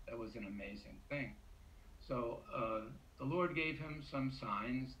 That was an amazing thing. So the Lord gave him some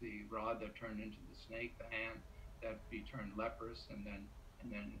signs: the rod that turned into the snake, the hand that be turned leprous, and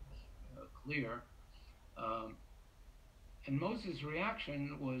then clear. And Moses'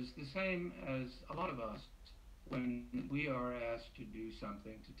 reaction was the same as a lot of us when we are asked to do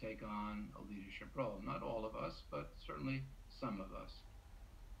something, to take on a leadership role. Not all of us, but certainly some of us.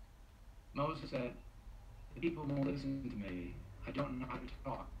 Moses said, the people won't listen to me. I don't know how to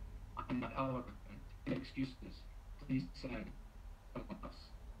talk. I'm not eloquent. Excuses. Please send someone else.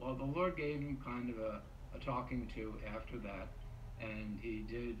 Well, the Lord gave him kind of a talking to after that, and he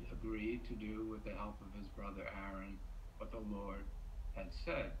did agree to do, with the help of his brother Aaron, what the Lord had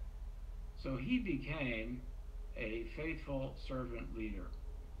said. So he became a faithful servant leader.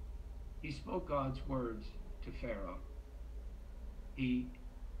 He spoke God's words to Pharaoh. He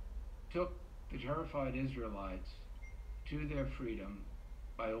took the terrified Israelites to their freedom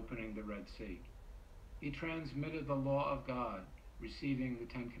by opening the Red Sea. He transmitted the law of God, receiving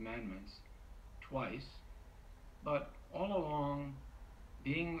the Ten Commandments twice, but all along,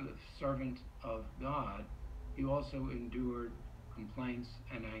 being the servant of God, he also endured complaints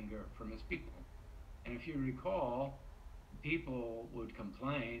and anger from his people. And if you recall, people would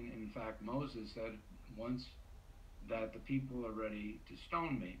complain. In fact, Moses said once that the people are ready to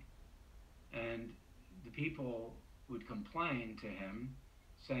stone me. And the people would complain to him,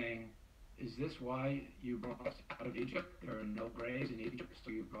 saying, is this why you brought us out of Egypt? There are no graves in Egypt,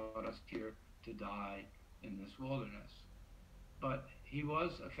 so you brought us here to die in this wilderness. But he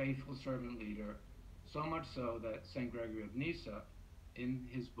was a faithful servant leader, so much so that St. Gregory of Nyssa, in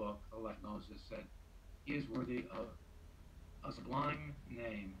his book, The Life of Moses, said, he is worthy of a sublime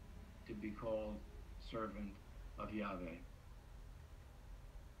name to be called servant of Yahweh.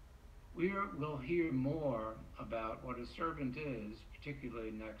 We will hear more about what a servant is,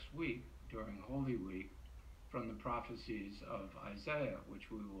 particularly next week during Holy Week, from the prophecies of Isaiah,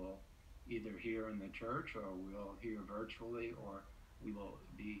 which we will either hear in the church, or we'll hear virtually, or we will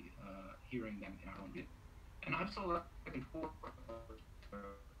be hearing them in our own meeting. And I've selected 4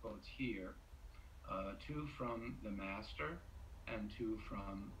 quotes here, 2 from the Master and 2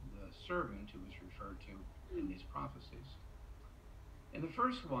 from the servant who is referred to in these prophecies. In the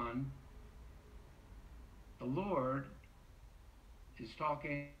first one, the Lord is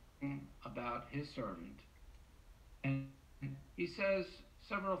talking about his servant, and he says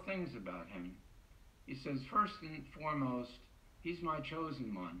several things about him. He says, first and foremost, he's my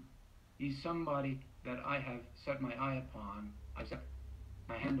chosen one. He's somebody that I have set my eye upon. I set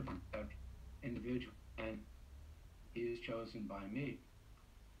my hand upon that individual, and he is chosen by me.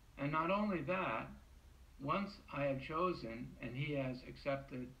 And not only that, once I have chosen and he has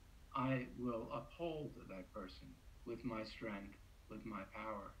accepted, I will uphold that person with my strength, with my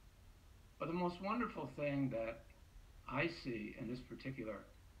power. But the most wonderful thing that I see in this particular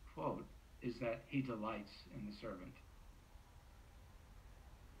quote is that he delights in the servant.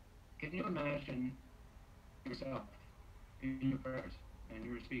 Can you imagine yourself in your prayers and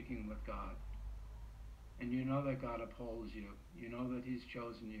you're speaking with God, and you know that God upholds you, you know that he's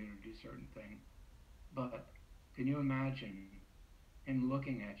chosen you to do certain things, but can you imagine him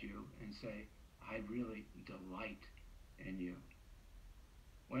looking at you and say, I really delight in you?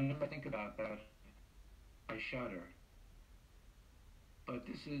 When I think about that, I shudder. But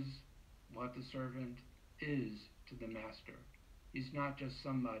this is what the servant is to the master. He's not just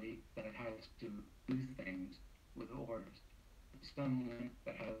somebody that has to do things with orders. He's someone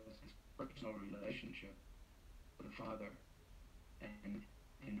that has this personal relationship with the Father, and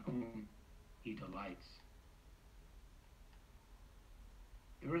in whom he delights.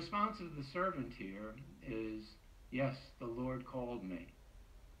 The response of the servant here is, yes, the Lord called me,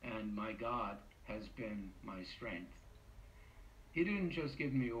 and my God has been my strength. He didn't just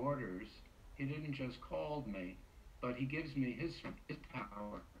give me orders, he didn't just call me, but he gives me his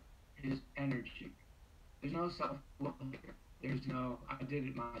power, his energy. There's no self-will here. There's no, I did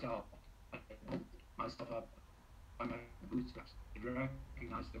it myself. I pulled myself up by my bootstraps. I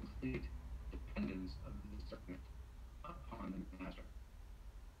recognize the complete dependence of the servant upon the master.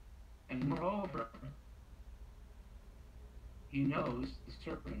 And moreover, the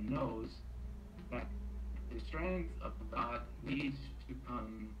servant knows that the strength of God needs to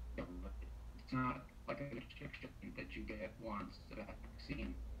come. It's not like a injection that you get once, a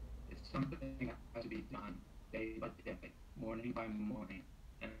vaccine. It's something that has to be done day by day, morning by morning.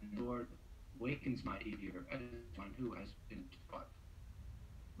 And the Lord wakens my ear as one who has been taught.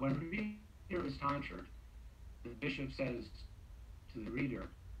 When the reader is tonsured, the bishop says to the reader,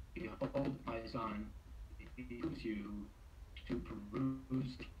 "Behold, my son, he gives you to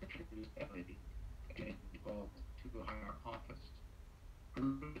peruse the scriptures daily, and called to a higher office."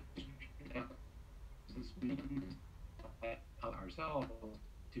 This means of ourselves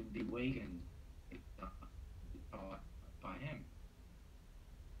to be wakened, taught by him.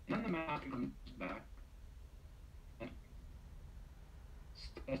 And then the master comes back and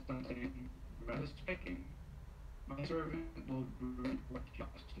says something rather striking. My servant will bring forth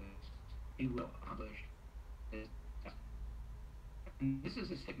justice. He will accomplish his task. And this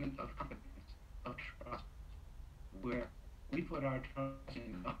is a statement of confidence, of trust, where we put our trust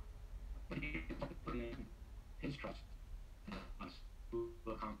in God, but he put in his trust in us, who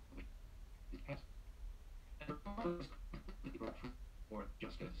will accomplish his task. And the one who is completely brought forth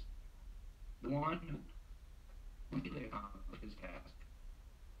justice, the one who completely accomplished his task,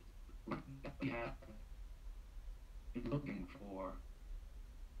 the one that we have been looking for,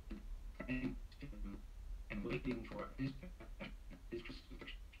 praying to, and waiting for his passion, his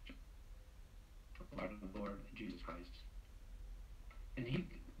crucifixion, for the light of the Lord Jesus Christ. And he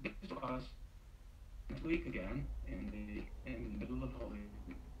gives to us next week again, in the middle of Holy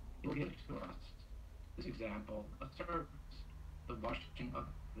Week, he'll give to us this example of service, the washing of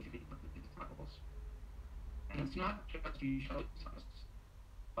the feet of the disciples. And it's not just he shows us,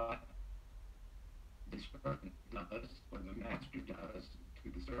 but the servant does, or the master does to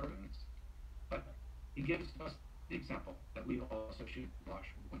the servants, but he gives us the example that we also should wash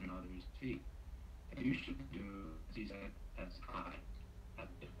one another's feet. And you should do, as he said, as I have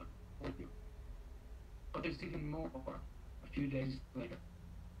done for you. But there's even more. A few days later,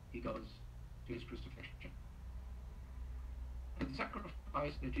 he goes to his crucifixion. And the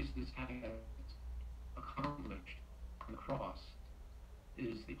sacrifice that Jesus has accomplished on the cross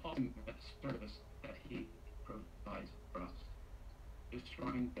is the ultimate service that he provides for us,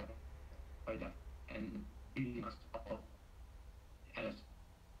 destroying death by death and leading us all as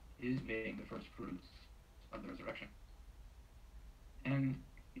his being the first fruits of the resurrection. And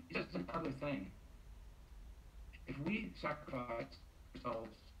he says another thing. If we sacrifice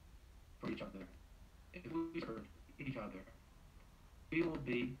ourselves for each other, if we serve each other, we will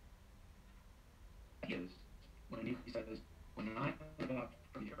be his. When he says, "When I live up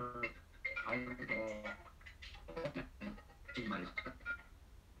from the earth, I will go to my."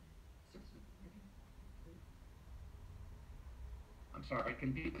 I'm sorry,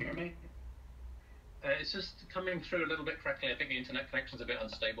 can you hear me? It's just coming through a little bit crackly. I think the internet connection's a bit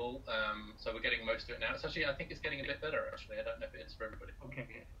unstable, so we're getting most of it now. It's actually, I think it's getting a bit better, actually. I don't know if it is for everybody.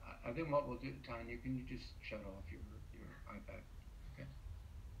 Okay, I think what we'll do, Tanya, can you just shut off your iPad? Okay.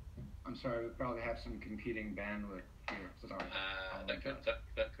 I'm sorry, we probably have some competing bandwidth here. Sorry. That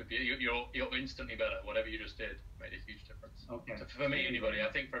could be it. You're instantly better. Whatever you just did made a huge difference. Okay. So for me, anybody,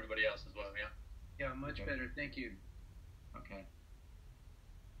 I think for everybody else as well, yeah. Yeah, much better. Thank you. Okay.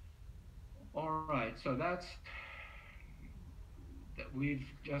 All right, so that we've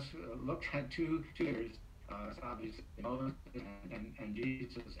just looked at two figures, obviously Moses and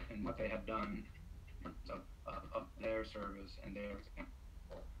Jesus, and what they have done in terms of their service and their example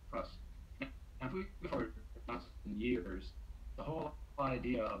for us. Now, if we go for years, the whole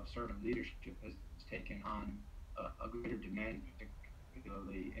idea of servant leadership has taken on a greater dimension,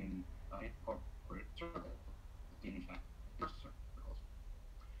 particularly in corporate circles, in fact, circles.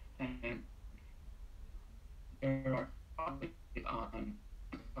 And there are probably on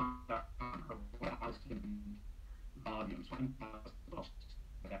 1,000 volumes, 1,000 books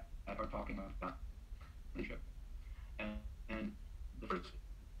that are talking about leadership. And the first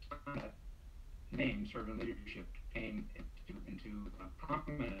time that name, servant leadership, came into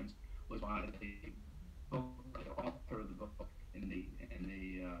prominence was by the author of the book in the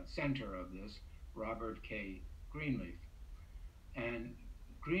center of this, Robert K. Greenleaf. And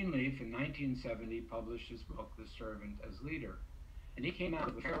Greenleaf in 1970 published his book, The Servant as Leader. And he came out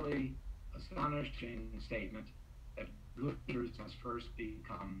with a fairly astonishing statement that leaders must first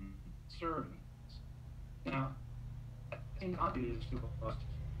become servants. Now, that seemed obvious to us.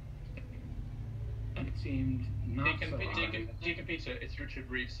 it seemed not so obvious. Deacon Peter, it's Richard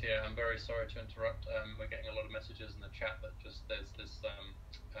Reeves here. I'm very sorry to interrupt. We're getting a lot of messages in the chat that just there's this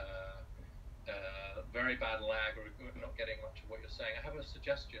very bad lag, or we're not getting much of what you're saying. I have a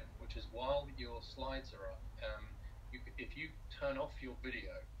suggestion, which is while your slides are up, if you turn off your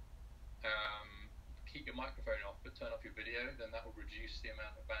video, keep your microphone off, but turn off your video, then that will reduce the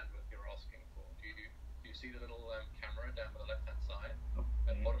amount of bandwidth you're asking for. Do you see the little camera down the left-hand side,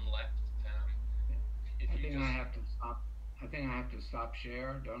 at the bottom left? I think I have to stop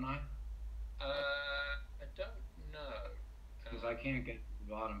share, don't I? I don't know. Because I can't get to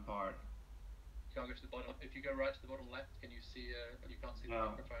the bottom part. You can't go to the bottom. If you go right to the bottom left, can you see? You can't see the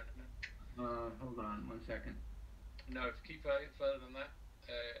microphone. No? Hold on 1 second. No, if you keep further than that,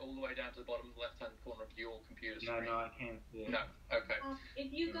 all the way down to the bottom left-hand corner of your computer screen. No, I can't see it. No. Okay.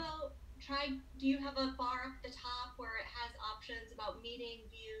 If you go, do you have a bar up the top where it has options about meeting,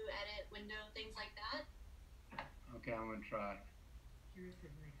 view, edit, window, things like that? Okay, I'm gonna try.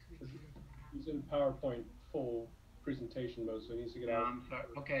 He's in PowerPoint full presentation mode, so he needs to get out. I'm sorry.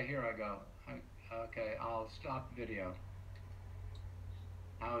 Okay, here I go. Okay, I'll stop video.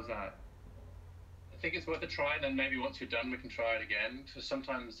 How's that? I think it's worth a try, and then maybe once you're done, we can try it again. So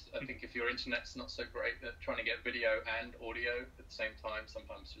sometimes I think if your internet's not so great, that trying to get video and audio at the same time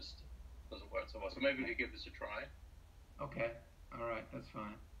sometimes just doesn't work so well. So maybe we could give this a try. Okay, all right, that's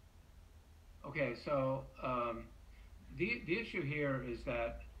fine. Okay, so the issue here is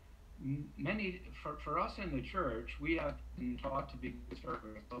that for us in the church, we have been taught to be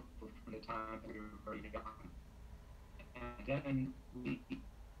conservative from the time we were very young, and then we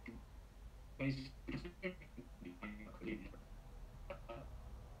basically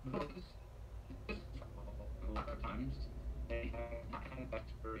a lot of times they have not had that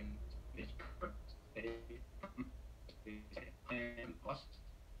experience. They and lost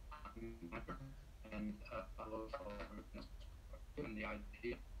and and the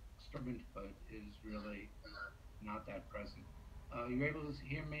idea of servanthood is really not that present. You able to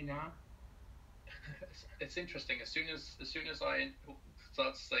hear me now? It's interesting. As soon as I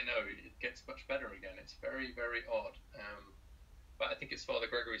start to say no, it gets much better again. It's very, very odd. But I think it's Father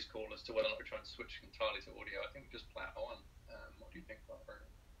Gregory's call as to whether or not we're trying to switch entirely to audio. I think we just plow on. What do you think, Father Gregory?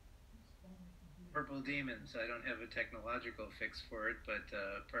 Purple demons. I don't have a technological fix for it, but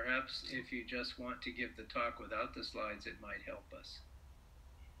perhaps if you just want to give the talk without the slides, it might help us.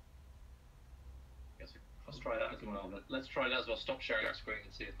 Yes, let's try that as well. Let's try that as well. Stop sharing our screen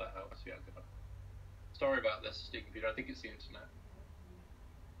and see if that helps. Yeah, good. Sorry about this, Deacon Peter. I think it's the internet.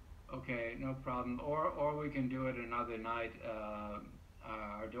 Okay, no problem. Or we can do it another night.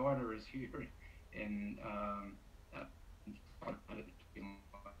 Our daughter is here in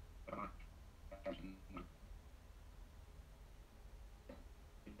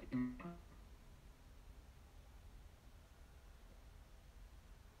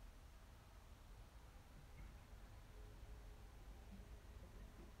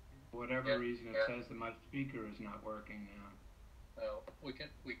whatever reason it says that my speaker is not working now. Well, we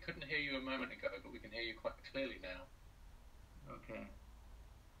couldn't hear you a moment ago, but we can hear you quite clearly now. Okay.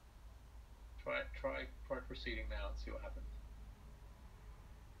 Try proceeding now and see what happens.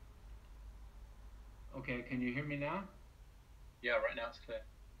 Okay, can you hear me now? Yeah, right now it's clear.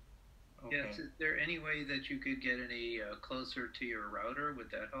 Okay. Yes, is there any way that you could get any closer to your router?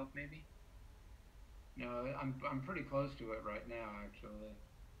 Would that help maybe? No, I'm pretty close to it right now, actually.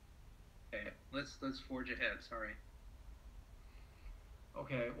 Okay, let's forge ahead. Sorry.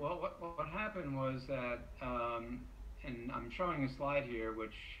 Okay, well, what happened was that, and I'm showing a slide here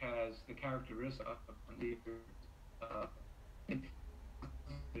which has the characteristics of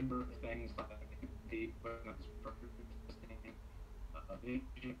things like the equipment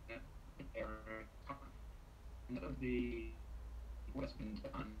of the what's been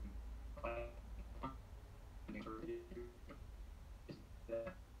done like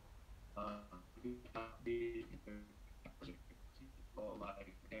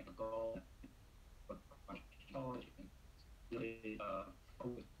goal, but really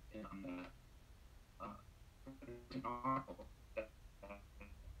focus in on that. An article that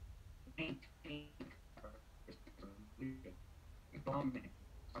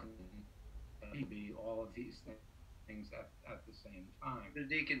maybe all of these things at the same time.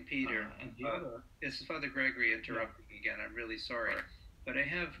 Deacon Peter, this is Father Gregory interrupting again. I'm really sorry. But I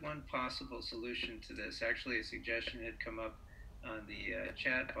have one possible solution to this. Actually, a suggestion had come up on the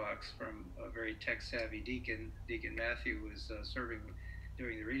chat box from a very tech-savvy deacon. Deacon Matthew was serving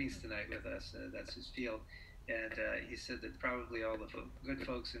during the readings tonight with us. That's his field. And he said that probably all the good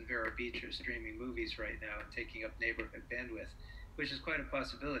folks in Vero Beach are streaming movies right now and taking up neighborhood bandwidth, which is quite a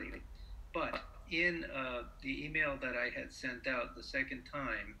possibility. But in the email that I had sent out the second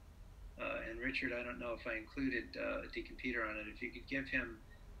time, and Richard, I don't know if I included Deacon Peter on it, if you could give him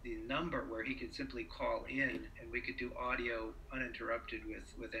the number where he could simply call in and we could do audio uninterrupted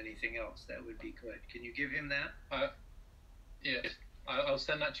with anything else, that would be good. Can you give him that? Yes, I'll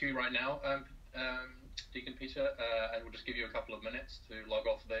send that to you right now, Deacon Peter, and we'll just give you a couple of minutes to log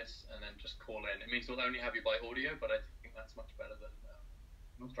off this and then just call in. It means we'll only have you by audio, but I think that's much better than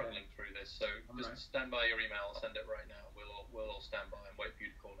struggling through this. So just stand by your email, send it right now. We'll all stand by and wait for you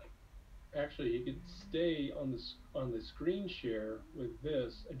to call in. Actually, you could stay on the screen share with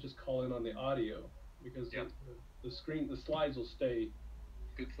this and just call in on the audio, because the slides will stay.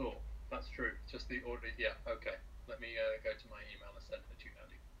 Good thought. That's true. Just the audio. Yeah. Okay. Let me go to my email and send it to you,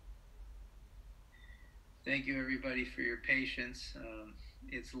 Andy. Thank you, everybody, for your patience.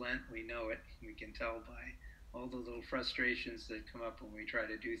 It's Lent. We know it. We can tell by all the little frustrations that come up when we try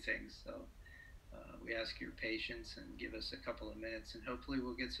to do things. So we ask your patience and give us a couple of minutes, and hopefully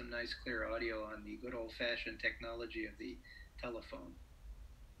we'll get some nice, clear audio on the good old-fashioned technology of the telephone.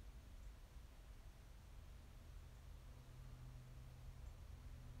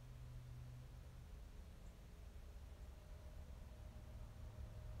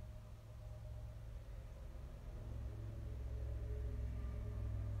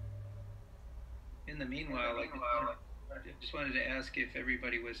 In the meanwhile, I just wanted to ask if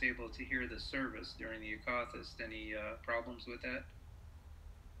everybody was able to hear the service during the Akathist. Any problems with that?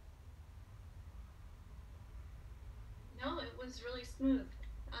 No, it was really smooth,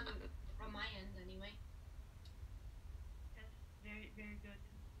 from my end anyway. Yes, very, very good.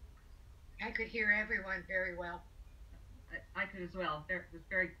 I could hear everyone very well. I could as well. It was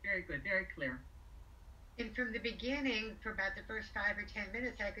very, very good, very clear. And from the beginning, for about the first 5 or 10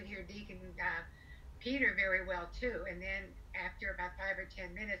 minutes, I could hear Deacon Peter very well too. And then after about 5 or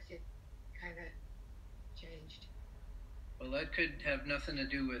 10 minutes, it kind of changed. Well, that could have nothing to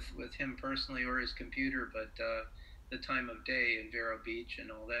do with him personally or his computer, but the time of day in Vero Beach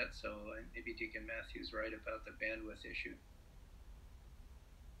and all that. So maybe Deacon Matthew's right about the bandwidth issue.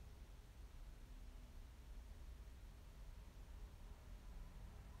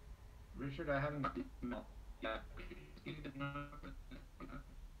 Richard, I haven't got the email yet.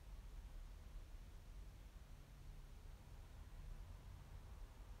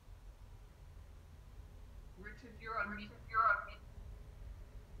 Richard, you're on mute.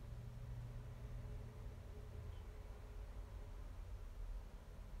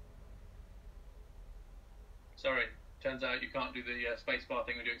 Sorry, turns out you can't do the spacebar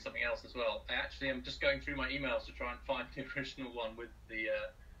thing. We're doing something else as well. I actually am just going through my emails to try and find the original one with the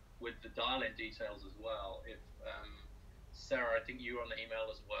dial-in details as well. If Sarah, I think you were on the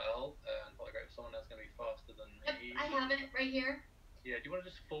email as well, and by the way, if someone else going to be faster than me. Yep, I have it right here. Yeah, do you want to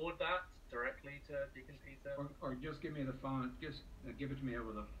just forward that directly to Deacon Peter? Or just give me the phone. Just give it to me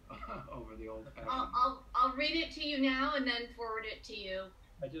over the over the old. I'll read it to you now and then forward it to you.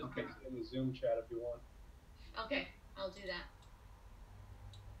 I just pasted in the Zoom chat if you want. Okay, I'll do that.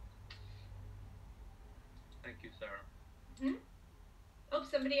 Thank you, Sarah. Hmm? Oh,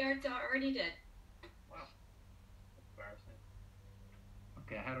 somebody already did. Wow. Embarrassing.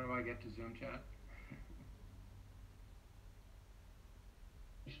 Okay, how do I get to Zoom chat?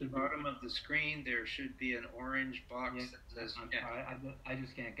 At the bottom of the screen, there should be an orange box that says chat. I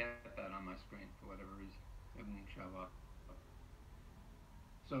just can't get that on my screen for whatever reason. It won't show up.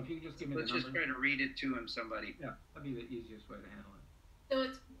 So if you could just give me the number. Let's just try to read it to him, somebody. Yeah, that'd be the easiest way to handle it. So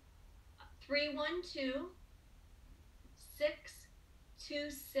it's 312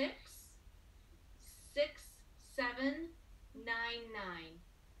 626 6799.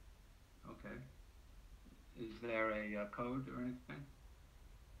 Okay. Is there a code or anything?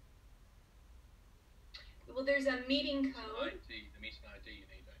 Well, there's a meeting code. The meeting ID you need.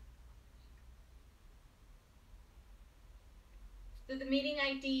 So the meeting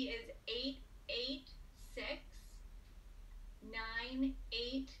ID is 886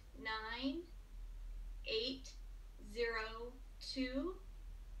 989 802.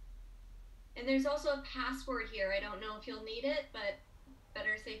 And there's also a password here. I don't know if you'll need it, but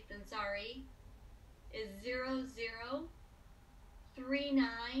better safe than sorry. Is 003929.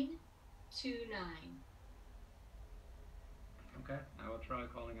 Okay, I will try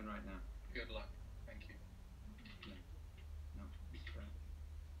calling in right now. Good luck. Thank you. No, it's right.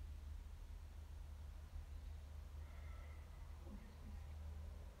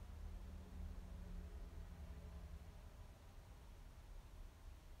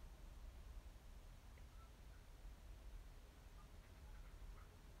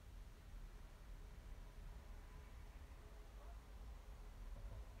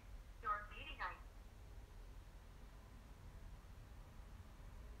 Your meeting ID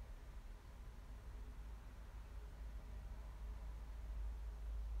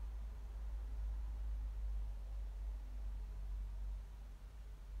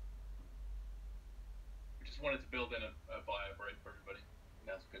just wanted to build in a bio break for everybody.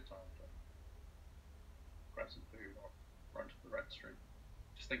 Now's a good time to grab some food or run to the restroom.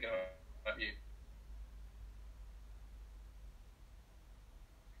 Just thinking about you.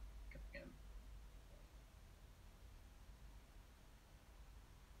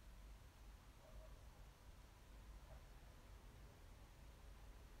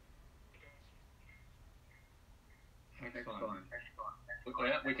 Excellent.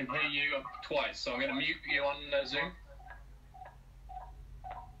 We can hear you twice, so I'm going to mute you on Zoom.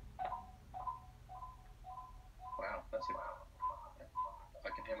 Wow, that's it. I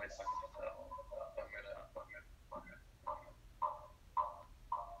can hear myself.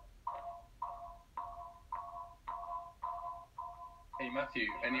 Hey Matthew,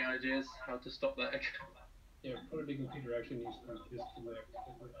 any ideas how to stop that echo? Yeah, Protodeacon Peter actually needs to disconnect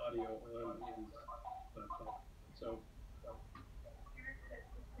the audio on his laptop. So.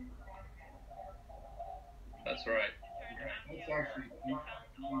 That's right.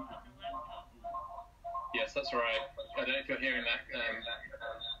 Yes, that's right. I don't know if you're hearing that.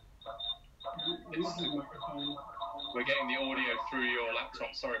 We're getting the audio through your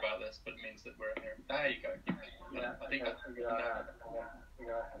laptop. Sorry about this, but it means that we're here. There you go. I think I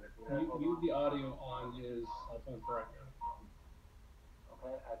mute the audio on his cell phone for right now.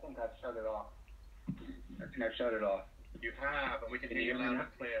 Okay, I think I've shut it off. You have, and we can hear you loud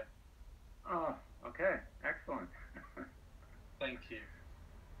and clear. Oh, okay, excellent. Thank you.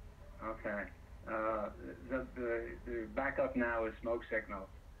 Okay, the backup now is smoke signals.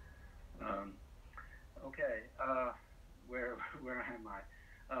 Okay, where am I?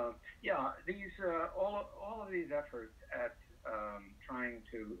 Yeah, these all of these efforts at trying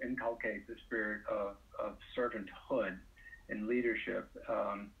to inculcate the spirit of servanthood in leadership.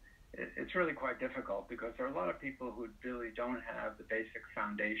 It's really quite difficult because there are a lot of people who really don't have the basic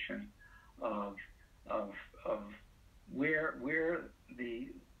foundation of where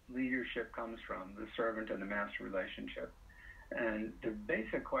the leadership comes from, the servant and the master relationship. And the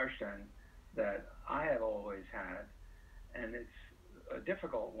basic question that I have always had, and it's a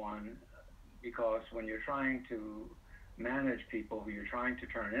difficult one because when you're trying to manage people who you're trying to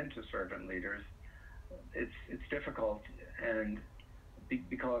turn into servant leaders, it's difficult, and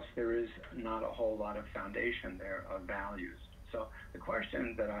because there is not a whole lot of foundation there of values. So the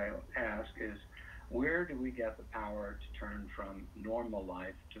question that I ask is, where do we get the power to turn from normal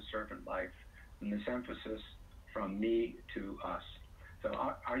life to servant life, and this emphasis from me to us? So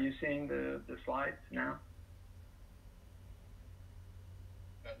are you seeing the slides now?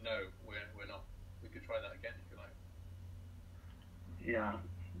 No, we're not. We could try that again if you like. Yeah.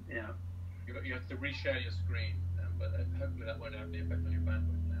 You have to reshare your screen, but hopefully that won't have the effect on your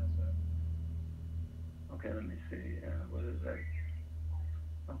bandwidth now. So. Okay, let me see. What is that?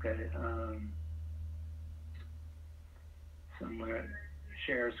 Okay. Somewhere,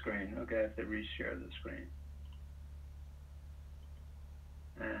 share screen. Okay, I have to reshare the screen.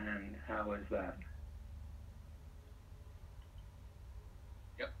 And how is that?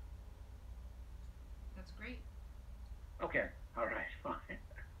 Yep. That's great. Okay. All right. Fine.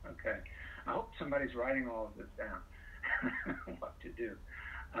 Okay. I hope somebody's writing all of this down. What to do?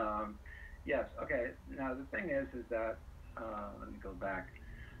 Yes. Okay. Now the thing is that let me go back.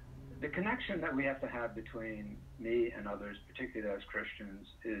 The connection that we have to have between me and others, particularly as Christians,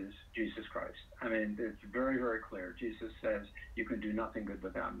 is Jesus Christ. I mean, it's very, very clear. Jesus says, you can do nothing good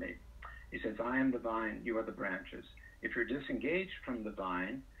without me. He says, I am the vine, you are the branches. If you're disengaged from the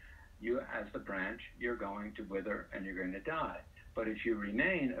vine, you as the branch, you're going to wither and you're going to die. But if you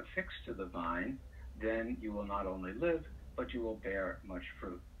remain affixed to the vine, then you will not only live, but you will bear much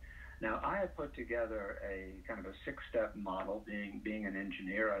fruit. Now, I have put together a kind of a 6-step model. Being an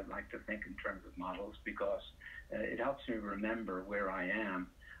engineer, I like to think in terms of models because it helps me remember where I am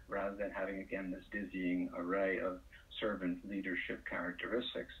rather than having, again, this dizzying array of servant leadership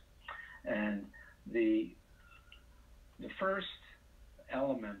characteristics. And the first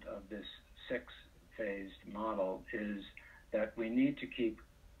element of this 6-phased model is that we need to keep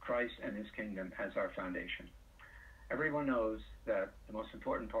Christ and his kingdom as our foundation. Everyone knows that the most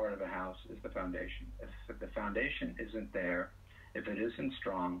important part of a house is the foundation. If the foundation isn't there, if it isn't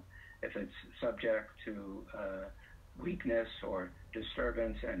strong, if it's subject to weakness or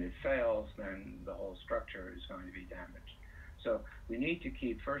disturbance and it fails, then the whole structure is going to be damaged. So we need to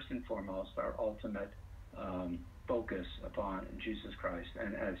keep first and foremost our ultimate focus upon Jesus Christ.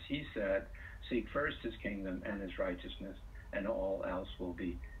 And as he said, seek first his kingdom and his righteousness, and all else will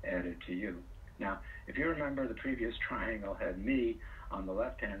be added to you. Now, if you remember, the previous triangle had me on the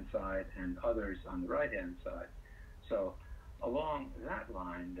left-hand side and others on the right-hand side. So along that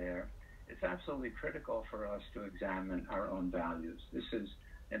line there it's absolutely critical for us to examine our own values. This is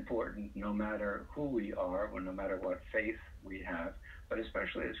important no matter who we are or no matter what faith we have, but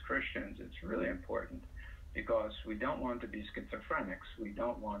especially as Christians, it's really important because we don't want to be schizophrenics. We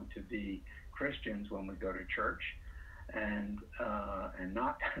don't want to be Christians when we go to church and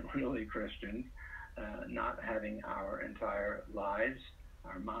not really Christians, not having our entire lives,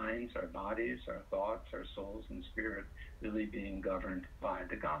 our minds, our bodies, our thoughts, our souls and spirit really being governed by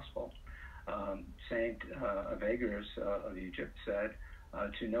the gospel. Saint Avegarus of Egypt said,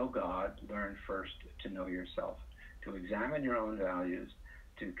 to know God, learn first to know yourself, to examine your own values,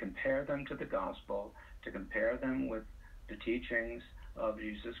 to compare them to the gospel, to compare them with the teachings of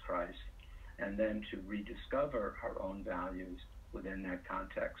Jesus Christ, and then to rediscover our own values within that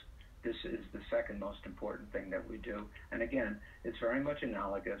context. This is the second most important thing that we do. And again, it's very much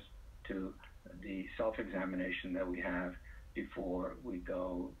analogous to the self-examination that we have before we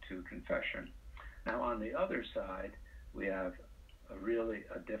go to confession. Now, on the other side, we have really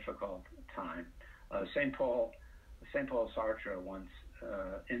a difficult time. St. Paul Sartre once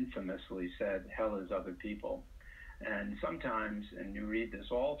infamously said, hell is other people. And sometimes, and you read this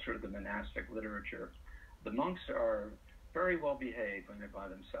all through the monastic literature, the monks are very well behaved when they're by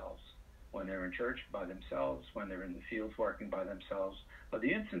themselves, when they're in church by themselves, when they're in the fields working by themselves. But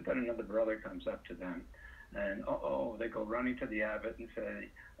the instant that another brother comes up to them, and they go running to the abbot and say,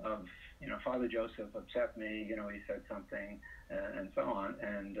 Father Joseph upset me, he said something, and so on,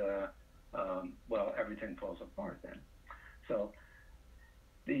 and everything falls apart then. So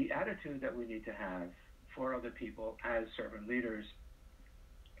the attitude that we need to have for other people as servant leaders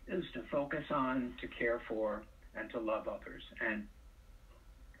is to focus on, to care for, and to love others. And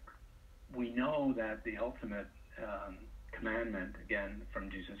we know that the ultimate commandment, again,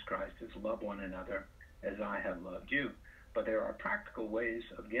 from Jesus Christ is love one another as I have loved you. But there are practical ways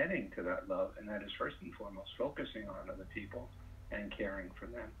of getting to that love, and that is first and foremost focusing on other people and caring for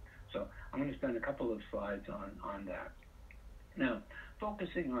them. So I'm going to spend a couple of slides on that. Now,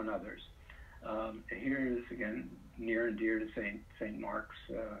 focusing on others. Here is, again, near and dear to St. Mark's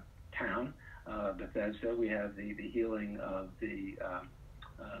town, Bethesda. We have the healing of the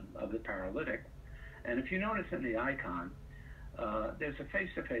paralytic. And if you notice in the icon, there's a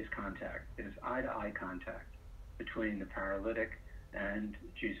face-to-face contact. There's eye-to-eye contact between the paralytic and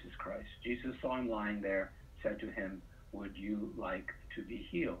Jesus Christ. Jesus saw him lying there, said to him, would you like to be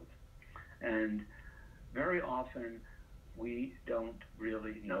healed? And very often, we don't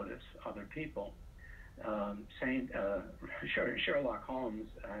really notice other people. Sherlock Holmes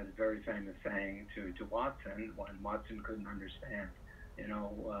had a very famous saying to Watson when Watson couldn't understand,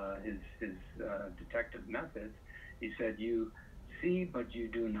 his detective methods. He said, "You see, but you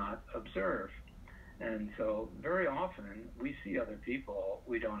do not observe." And so very often we see other people,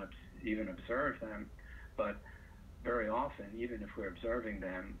 we don't even observe them, but very often, even if we're observing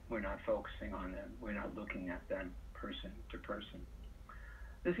them, we're not focusing on them. We're not looking at them person to person.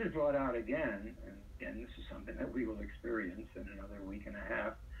 This is brought out again, and again, this is something that we will experience in another week and a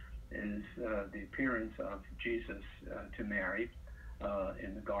half, is the appearance of Jesus to Mary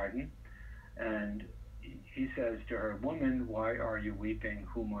in the garden. And he says to her, "Woman, why are you weeping?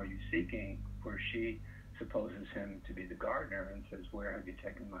 Whom are you seeking?" For she supposes him to be the gardener and says, "Where have you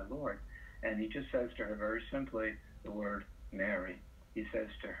taken my Lord?" And he just says to her very simply the word Mary. He says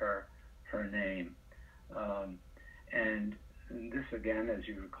to her her name. And this again, as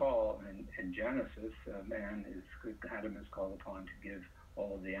you recall, in Genesis, Adam is called upon to give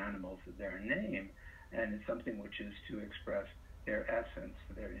all of the animals their name, and it's something which is to express their essence,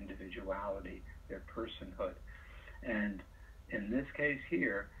 their individuality, their personhood. And in this case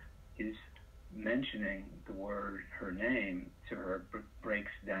here, he's mentioning the word her name to her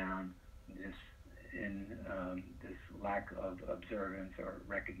breaks down this lack of observance or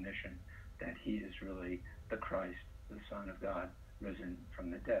recognition that he is really the Christ, the Son of God, risen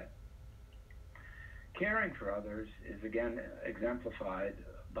from the dead. Caring for others is again exemplified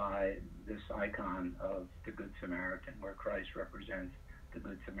by this icon of the Good Samaritan, where Christ represents the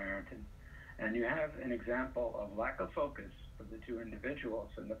Good Samaritan. And you have an example of lack of focus for the two individuals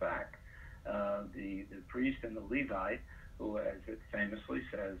in the back, the priest and the Levite, who, as it famously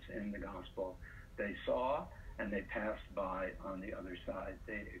says in the Gospel, they saw and they passed by on the other side.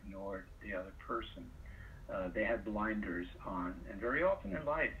 They ignored the other person. They had blinders on. And very often in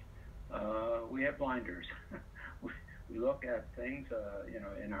life, we have blinders. We look at things,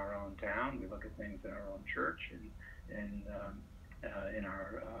 in our own town. We look at things in our own church, in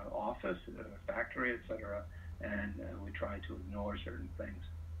our office, factory, etc., and we try to ignore certain things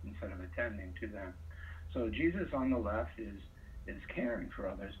instead of attending to them. So Jesus on the left is is caring for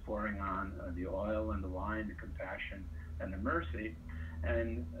others, pouring on the oil and the wine, the compassion and the mercy.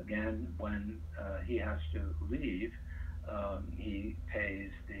 And again, when he has to leave, he pays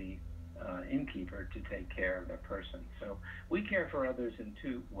the innkeeper to take care of that person. So we care for others in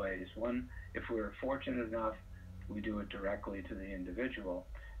two ways. One, if we're fortunate enough, we do it directly to the individual.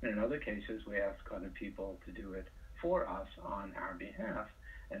 And in other cases, we ask other people to do it for us on our behalf.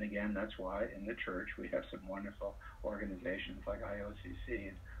 And again, that's why in the church we have some wonderful organizations like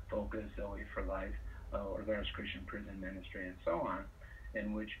IOCC, Focus, Zoe for Life, Orthodox Christian Prison Ministry, and so on,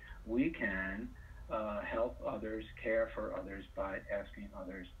 in which we can help others, care for others by asking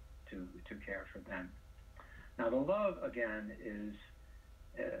others to care for them. Now, the love, again, is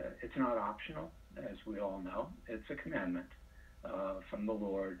it's not optional, as we all know. It's a commandment from the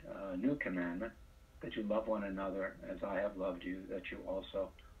Lord, a new commandment, that you love one another as I have loved you, that you also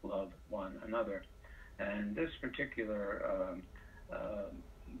love one another. And this particular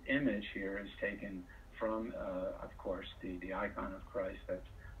image here is taken from, of course, the icon of Christ that's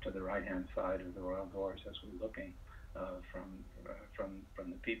to the right-hand side of the royal doors as we're looking from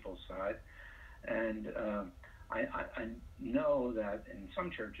the people's side. And I know that in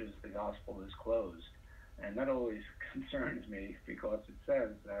some churches the gospel is closed, and that always concerns me, because it says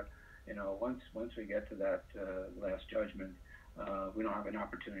that, you know, once we get to that last judgment, we don't have an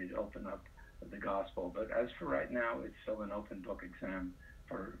opportunity to open up the gospel. But as for right now, it's still an open book exam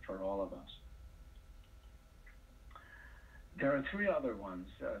for all of us. There are three other ones: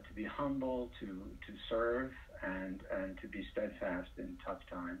 to be humble, to serve, and to be steadfast in tough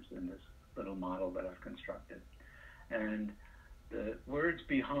times, in this little model that I've constructed. And the words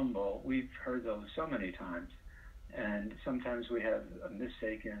 "be humble," we've heard those so many times, and sometimes we have a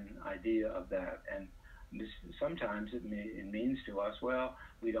mistaken idea of that. And sometimes it means to us, well,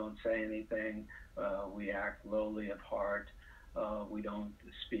 we don't say anything, we act lowly of heart, we don't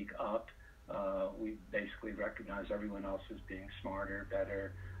speak up, we basically recognize everyone else as being smarter,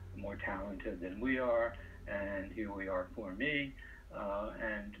 better, more talented than we are, and here we are, poor me,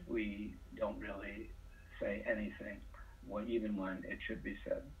 and we don't really say anything, even when it should be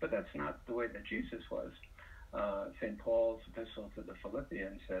said. But that's not the way that Jesus was. St. Paul's epistle to the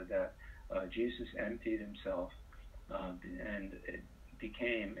Philippians said that Jesus emptied himself, and it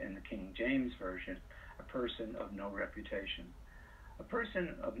became, in the King James Version, a person of no reputation. A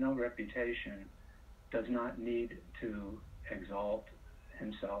person of no reputation does not need to exalt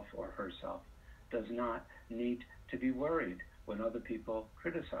himself or herself, does not need to be worried when other people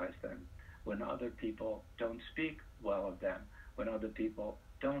criticize them, when other people don't speak well of them, when other people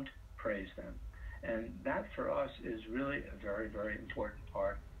don't praise them. And that for us is really a very, very important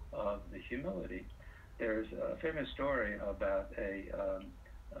part of the humility. There's a famous story about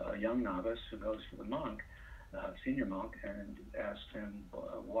a young novice who goes to the monk, senior monk, and asks him,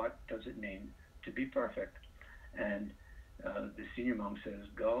 what does it mean to be perfect? And the senior monk says,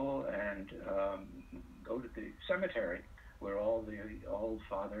 go to the cemetery where all the old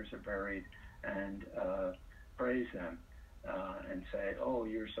fathers are buried, and praise them, and say, oh,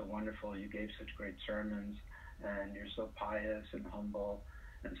 you're so wonderful, you gave such great sermons, and you're so pious and humble,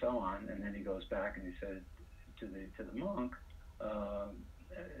 and so on. And then he goes back and he said to the monk,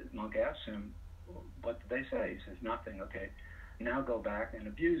 monk asks him, what did they say? He says, nothing. Okay, now go back and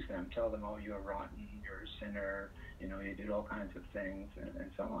abuse them. Tell them, oh, you're rotten, you're a sinner, you know, you did all kinds of things,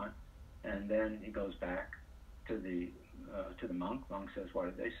 and so on. And then he goes back to the monk. Monk says, what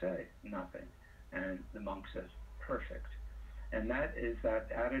did they say? Nothing. And the monk says, perfect. And that is that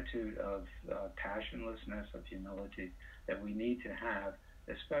attitude of passionlessness, of humility, that we need to have,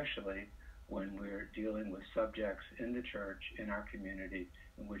 especially when we're dealing with subjects in the church, in our community,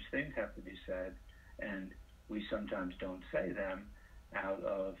 in which things have to be said, and we sometimes don't say them out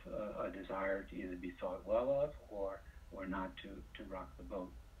of a desire to either be thought well of or not to rock the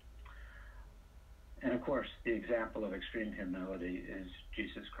boat. And of course, the example of extreme humility is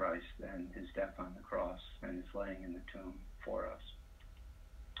Jesus Christ and his death on the cross and his laying in the tomb for us.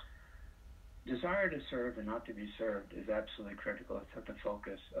 Desire to serve and not to be served is absolutely critical. It's at the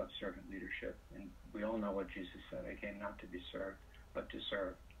focus of servant leadership. And we all know what Jesus said, I came not to be served, but to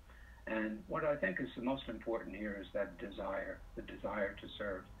serve. And what I think is the most important here is that desire, the desire to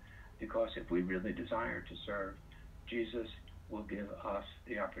serve. Because if we really desire to serve, Jesus will give us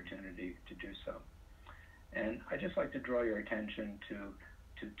the opportunity to do so. And I'd just like to draw your attention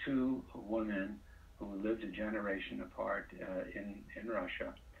to two women who lived a generation apart in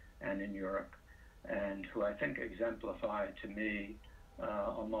Russia and in Europe, and who I think exemplify to me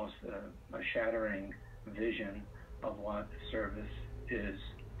almost a shattering vision of what service is.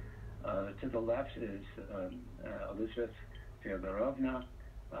 To the left is Elizabeth Fyodorovna,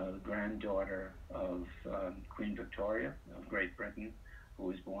 the granddaughter of Queen Victoria of Great Britain, who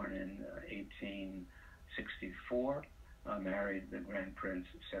was born in 1864, married the Grand Prince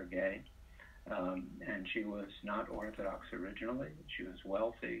Sergei. And she was not Orthodox originally. She was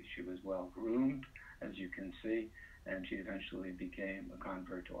wealthy. She was well groomed, as you can see, and she eventually became a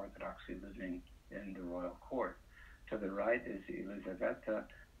convert to Orthodoxy, living in the royal court. To the right is Elizaveta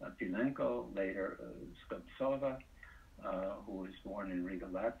Pilenko, later Skobtsova, who was born in Riga,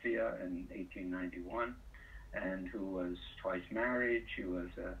 Latvia in 1891, and who was twice married. She was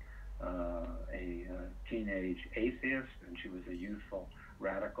a teenage atheist, and she was a youthful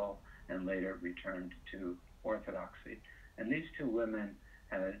radical, and later returned to Orthodoxy. And these two women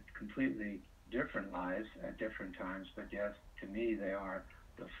had completely different lives at different times, but yes, to me, they are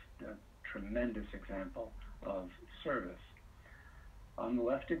the tremendous example of service. On the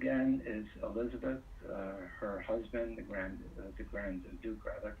left again is Elizabeth. Her husband, the Grand Duke,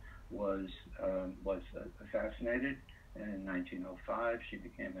 was assassinated in 1905. She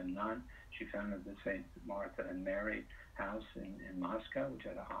became a nun. She founded the St. Martha and Mary house in Moscow, which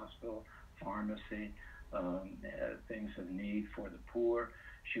had a hospital, pharmacy, things of need for the poor.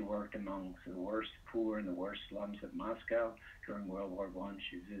 She worked amongst the worst poor in the worst slums of Moscow. During World War I,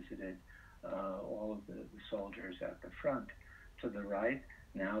 she visited all of the soldiers at the front. To the right,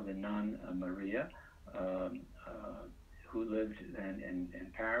 now the nun Maria, who lived then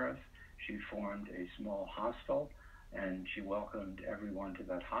in Paris. She formed a small hostel, and she welcomed everyone to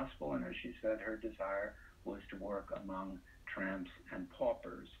that hostel, and as she said, her desire was to work among tramps and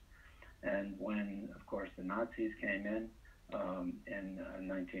paupers. And when, of course, the Nazis came in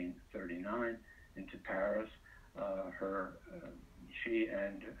 1939 into Paris, she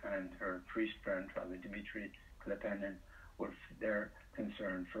and her priest friend, Father Dmitry Klepenin, their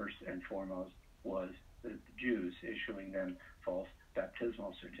concern first and foremost was the Jews, issuing them false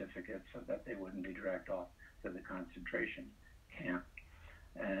baptismal certificates so that they wouldn't be dragged off to the concentration camp.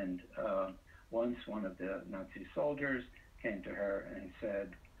 And once one of the Nazi soldiers came to her and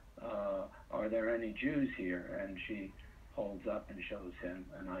said, are there any Jews here? And she holds up and shows him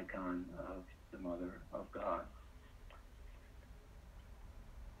an icon of the Mother of God.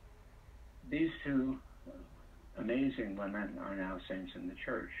 These two amazing women are now saints in the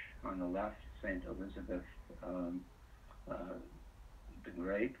church. On the left, Saint Elizabeth the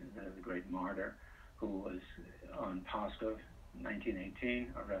great martyr, who was on Pskov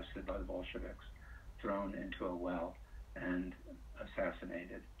 1918, arrested by the Bolsheviks, thrown into a well, and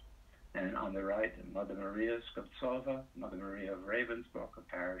assassinated. And on the right, Mother Maria Skobtsova, Mother Maria of Ravensbrück, a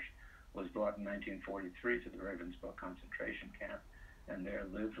parish, was brought in 1943 to the Ravensbrück concentration camp, and there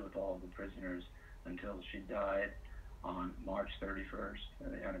lived with all the prisoners until she died on March 31st.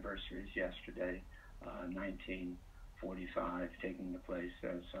 The anniversary is yesterday, 1945, taking the place,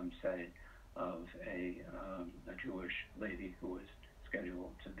 as some say, of a Jewish lady who was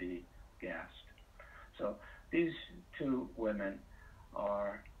scheduled to be gassed. So these two women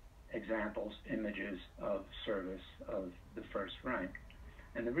are examples, images of service of the first rank.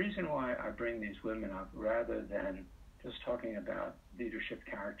 And the reason why I bring these women up, rather than just talking about leadership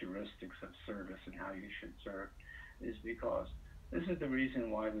characteristics of service and how you should serve, is because this is the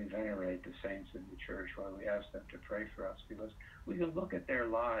reason why we venerate the saints in the church, why we ask them to pray for us, because we can look at their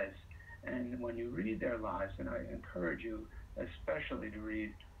lives, and when you read their lives, and I encourage you especially to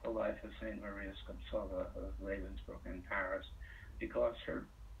read the life of Saint Maria Skobtsova of Ravensbrück in Paris, because her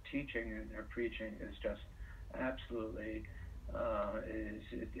teaching and her preaching is just absolutely,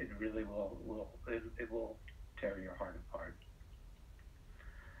 it really will tear your heart apart.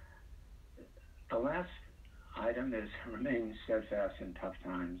 The last item is remain steadfast in tough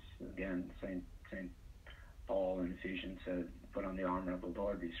times. Again, Saint Paul in Ephesians said, put on the armor of the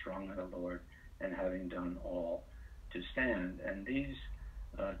Lord, be strong in the Lord, and having done all, to stand. And these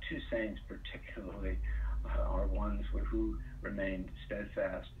two saints particularly are ones who remained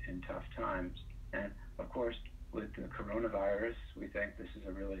steadfast in tough times. And of course, with the coronavirus, we think this is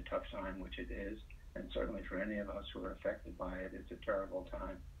a really tough time, which it is. And certainly for any of us who are affected by it, it's a terrible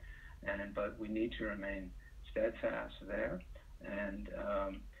time. But we need to remain steadfast there. And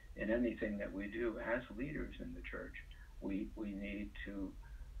in anything that we do as leaders in the church, we need to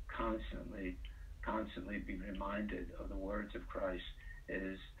constantly be reminded of the words of Christ,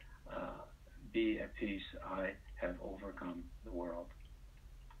 is be at peace, I have overcome the world.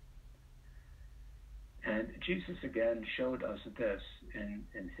 And Jesus again showed us this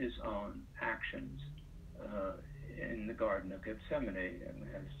in his own actions in the Garden of Gethsemane, and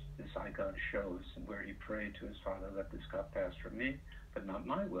as this icon shows, where he prayed to his Father, let this cup pass from me, but not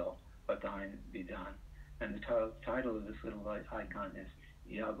my will, but thine be done. And the title of this little icon is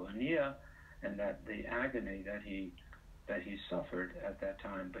Iagonia, and that the agony that he suffered at that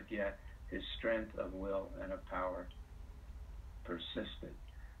time, but yet his strength of will and of power persisted.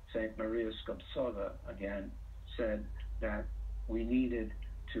 Saint Maria Skobtsova again said that we needed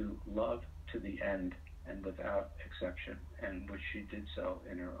to love to the end and without exception, and which she did so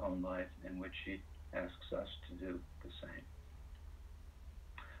in her own life, in which she asks us to do the same.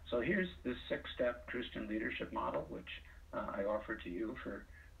 So here's the 6-step Christian leadership model, which I offer to you for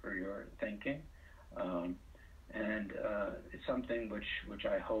your thinking. And it's something which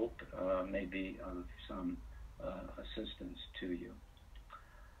I hope may be of some assistance to you.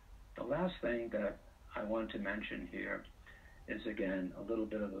 The last thing that I want to mention here is, again, a little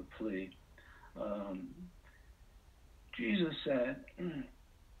bit of a plea. Jesus said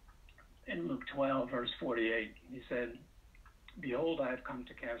in Luke 12, verse 48, he said, "Behold, I have come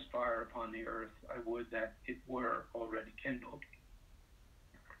to cast fire upon the earth. I would that it were already kindled."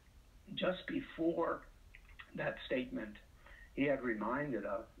 Just before that statement, he had reminded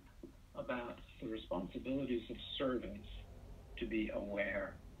us about the responsibilities of servants to be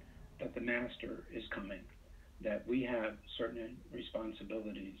aware that the master is coming, that we have certain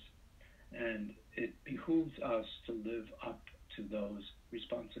responsibilities, and it behooves us to live up to those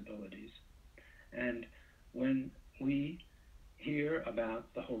responsibilities. And when we hear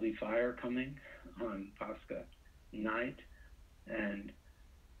about the holy fire coming on Pascha night, and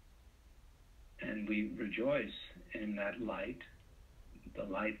we rejoice in that light, the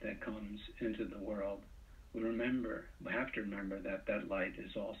light that comes into the world, we have to remember that that light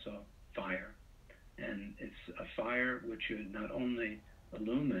is also fire. And it's a fire which should not only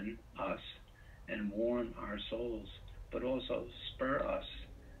illumine us and warm our souls, but also spur us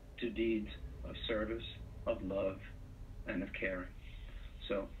to deeds of service, of love, and of caring.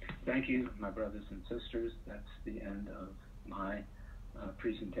 So thank you, my brothers and sisters. That's the end of my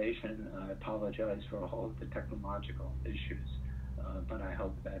presentation. I apologize for all of the technological issues, but I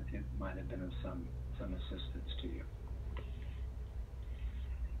hope that it might have been of some assistance to you.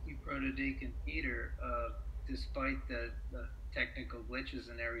 Thank you, Protodeacon Peter. Despite the technical glitches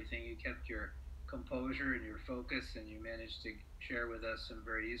and everything, you kept your composure and your focus, and you managed to share with us some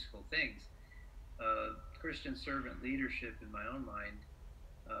very useful things. Christian servant leadership, in my own mind,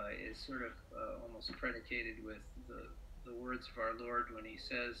 is sort of almost predicated with the words of our Lord when he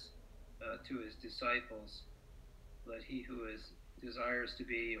says to his disciples, "Let he who desires to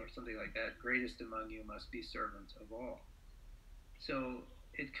be," or something like that, "greatest among you must be servant of all." So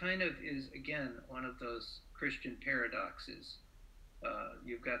it kind of is, again, one of those Christian paradoxes.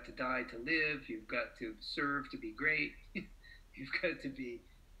 You've got to die to live, you've got to serve to be great, you've got to be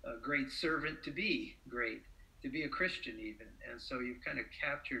a great servant to be great, to be a Christian even. And so you've kind of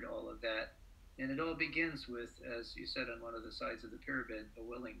captured all of that. And it all begins with, as you said on one of the sides of the pyramid, a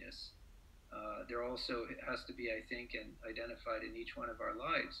willingness. There also has to be, I think, and identified in each one of our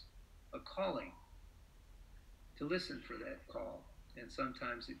lives, a calling, to listen for that call. And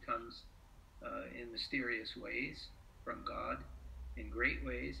sometimes it comes in mysterious ways from God, in great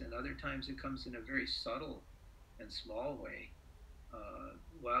ways, and other times it comes in a very subtle and small way.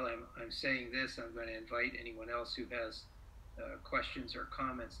 While I'm saying this, I'm going to invite anyone else who has questions or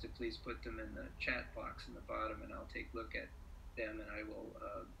comments to please put them in the chat box in the bottom, and I'll take a look at them, and I will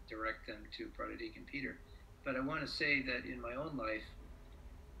direct them to Protodeacon Peter. But I want to say that in my own life,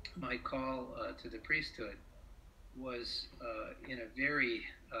 my call to the priesthood was in a very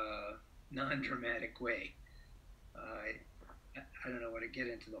non-dramatic way. I don't know want to get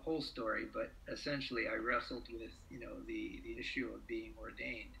into the whole story, but essentially I wrestled with, the issue of being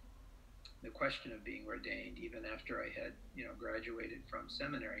ordained, the question of being ordained, even after I had, graduated from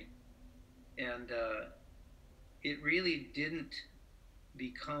seminary. And it really didn't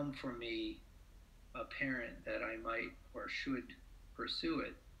become for me apparent that I might or should pursue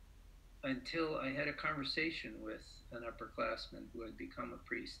it until I had a conversation with an upperclassman who had become a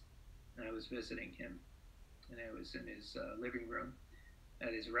priest, and I was visiting him. And I was in his living room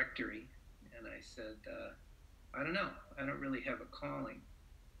at his rectory, and I said, I don't know, I don't really have a calling.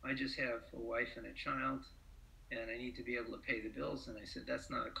 I just have a wife and a child, and I need to be able to pay the bills. And I said, that's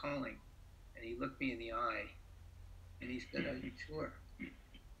not a calling. And he looked me in the eye, and he said, are you sure?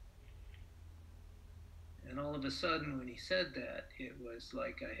 And all of a sudden, when he said that, it was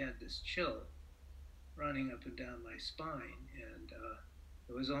like I had this chill running up and down my spine, and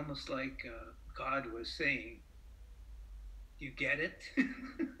it was almost like God was saying, do you get it?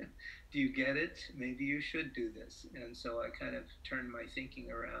 Do you get it? Maybe you should do this. And so I kind of turned my thinking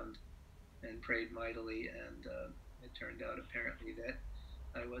around and prayed mightily, and it turned out apparently that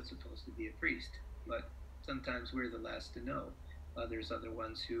I was supposed to be a priest. But sometimes we're the last to know. There's other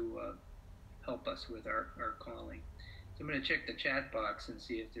ones who help us with our calling. So I'm going to check the chat box and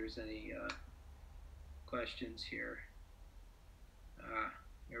see if there's any questions here.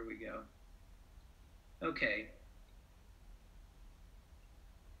 Here we go. Okay.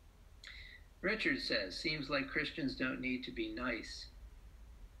 Richard says, seems like Christians don't need to be nice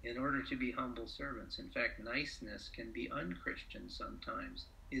in order to be humble servants. In fact, niceness can be unchristian sometimes.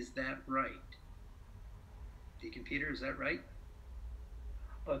 Is that right? Deacon Peter, is that right?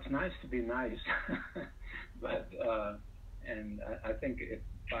 Well, it's nice to be nice, but and I think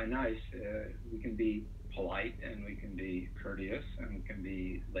by nice we can be polite and we can be courteous and we can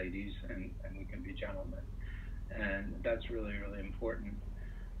be ladies and we can be gentlemen, and that's really, really important.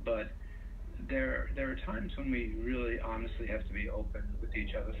 But there are times when we really honestly have to be open with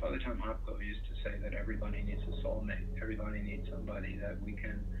each other. Father Tom Hopko used to say that everybody needs a soulmate. Everybody needs somebody that we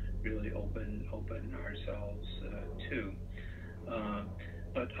can really open ourselves to.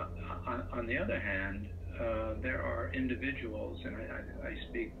 But on the other hand, there are individuals, and I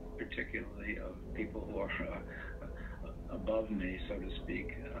speak particularly of people who are above me, so to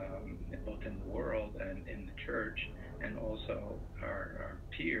speak, both in the world and in the church, and also our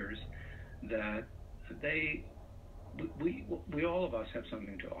peers, that we all of us have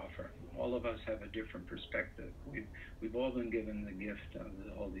something to offer. All of us have a different perspective. We've all been given the gift of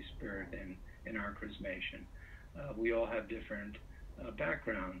the Holy Spirit in our chrismation. We all have different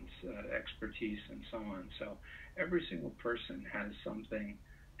backgrounds, expertise, and so on. So every single person has something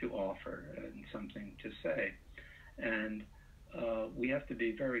to offer and something to say. And we have to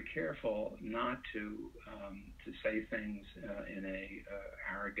be very careful not to say things in a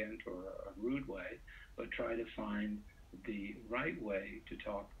arrogant or a rude way, but try to find the right way to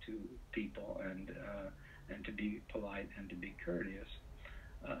talk to people and to be polite and to be courteous.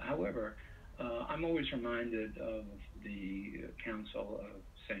 However, I'm always reminded of the counsel of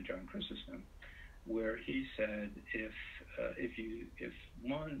St. John Chrysostom, where he said, if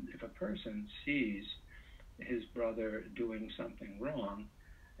a person sees his brother doing something wrong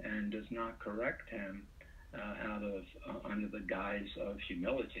and does not correct him under the guise of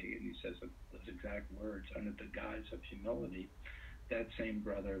humility, and he says those exact words, under the guise of humility, that same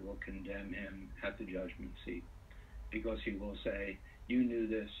brother will condemn him at the judgment seat, because he will say, you knew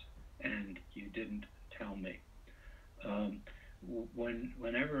this and you didn't tell me.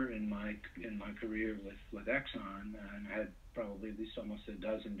 Whenever in my career with Exxon, and I had probably at least almost a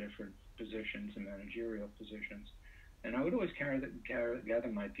dozen different positions and managerial positions, and I would always gather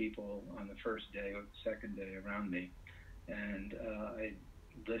my people on the first day or the second day around me, and I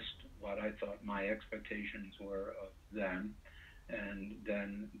list what I thought my expectations were of them, and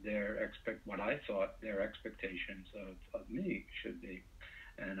then what I thought their expectations of me should be.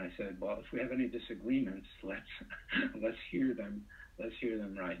 And I said, well, if we have any disagreements, let's hear them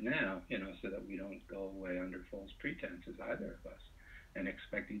right now, so that we don't go away under false pretenses, either of us, and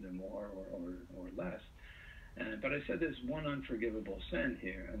expect either more or less. But I said there's one unforgivable sin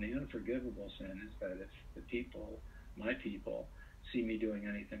here, and the unforgivable sin is that if my people, see me doing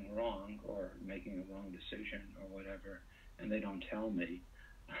anything wrong or making a wrong decision or whatever, and they don't tell me,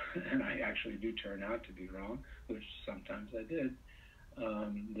 and I actually do turn out to be wrong, which sometimes I did,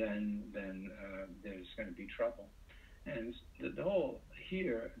 then there's going to be trouble. And the whole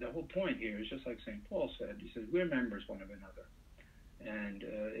point here is just like St. Paul said. He says we're members one of another, and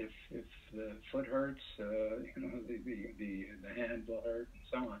if the foot hurts, the hand will hurt, and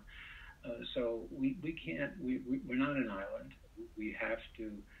so on. So we can't. We're not an island. We have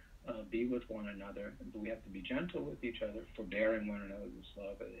to be with one another. We have to be gentle with each other, forbearing one another with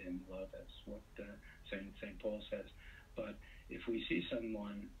love. In love, that's what St. Paul says. But if we see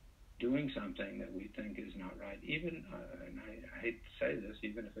someone doing something that we think is not right, even, and I hate to say this,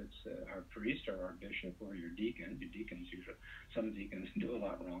 even if it's our priest or our bishop or your deacons usually, some deacons do a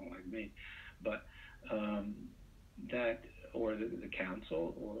lot wrong like me, but that, or the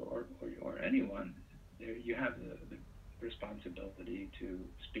council or anyone, you have the responsibility to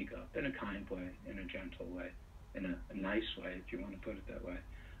speak up in a kind way, in a gentle way, in a nice way, if you want to put it that way.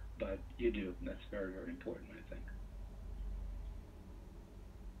 But you do. That's very, very important, I think.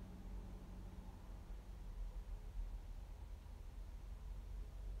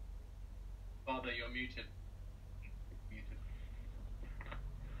 Father, you're muted.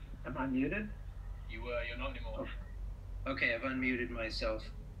 Am I muted? You were. You're not anymore. Okay, I've unmuted myself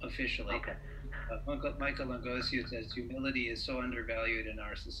officially. Okay. Michael Langosio says, humility is so undervalued in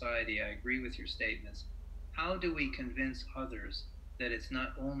our society. I agree with your statements. How do we convince others that it's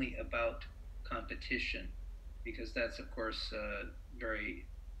not only about competition? Because that's, of course, very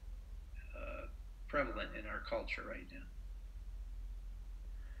prevalent in our culture right now?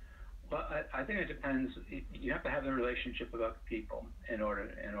 Well, I think it depends. You have to have the relationship with other people in order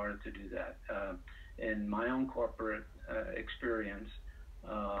to do that. In my own corporate experience,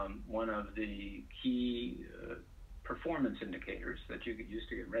 one of the key performance indicators that you used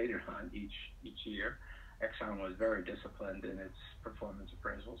to get rated on each year, Exxon was very disciplined in its performance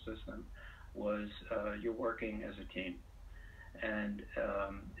appraisal system, was you're working as a team. And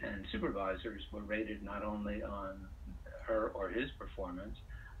supervisors were rated not only on her or his performance,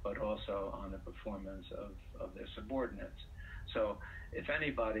 but also on the performance of their subordinates. So if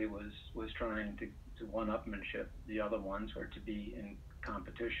anybody was trying to one-upmanship the other ones, or to be in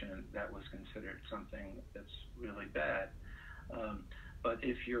competition, that was considered something that's really bad. But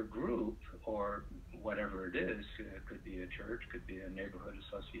if your group, or whatever it is, it could be a church, could be a neighborhood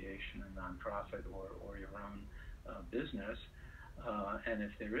association, a nonprofit, or your own business, and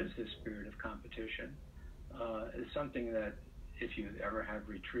if there is this spirit of competition, it's something that if you ever have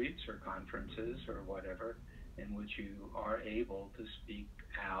retreats or conferences or whatever, in which you are able to speak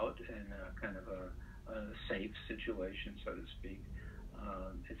out in a kind of a safe situation, so to speak,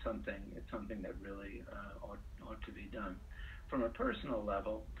 it's something that really ought to be done. From a personal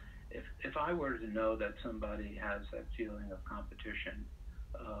level, if I were to know that somebody has that feeling of competition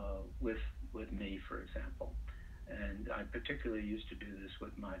with me, for example, and I particularly used to do this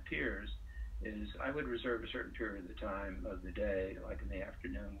with my peers, is I would reserve a certain period of the time of the day, like in the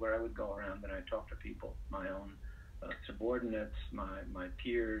afternoon, where I would go around and I'd talk to people, my own subordinates, my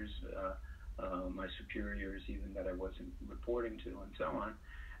peers, my superiors, even that I wasn't reporting to, and so on.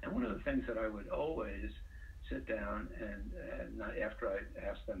 And one of the things that I would always sit down and after I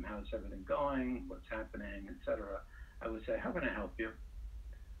asked them, how's everything going, what's happening, etc., I would say, how can I help you?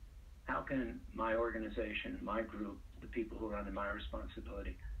 How can my organization, my group, the people who are under my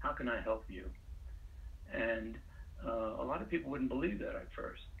responsibility, how can I help you? And a lot of people wouldn't believe that at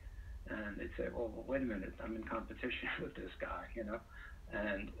first. And they'd say, well, wait a minute, I'm in competition with this guy, you know?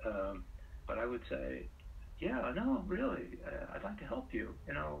 And, but I would say, yeah, no, really, I'd like to help you.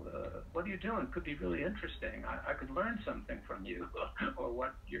 You know, what are you doing? Could be really interesting. I could learn something from you or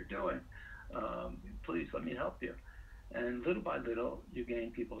what you're doing. Please let me help you. And little by little, you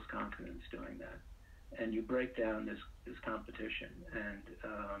gain people's confidence doing that. And you break down this competition. And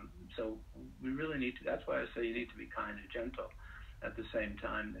so we really need to, that's why I say you need to be kind and gentle at the same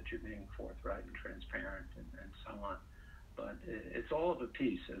time that you're being forthright and transparent and so on. But it's all of a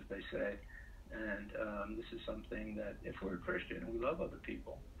piece, as they say. And this is something that if we're a Christian and we love other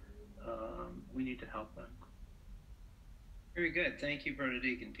people, we need to help them. Very good. Thank you,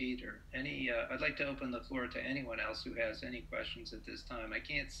 Protodeacon Peter. I'd like to open the floor to anyone else who has any questions at this time. I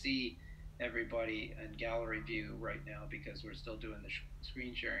can't see everybody in gallery view right now because we're still doing the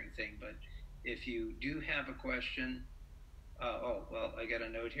screen sharing thing. But if you do have a question, well, I got a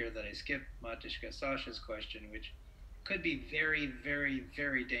note here that I skipped Matishka Sasha's question, which could be very, very,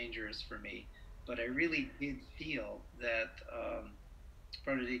 very dangerous for me. But I really did feel that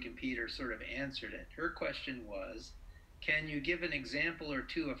Protodeacon Peter sort of answered it. Her question was, can you give an example or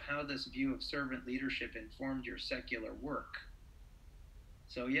two of how this view of servant leadership informed your secular work?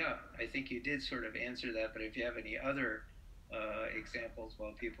 So yeah, I think you did sort of answer that, but if you have any other examples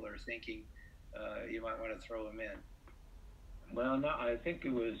while people are thinking, you might want to throw them in. Well, no, I think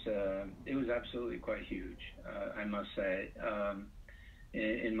it was absolutely quite huge, I must say.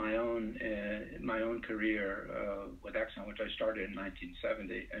 In my own career with Exxon, which I started in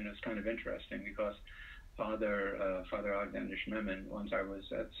 1970, and it's kind of interesting because Father Alexander Schmemann, once I was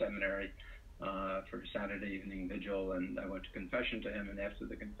at seminary for Saturday evening vigil, and I went to confession to him, and after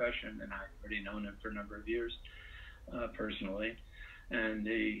the confession, and I'd already known him for a number of years personally, and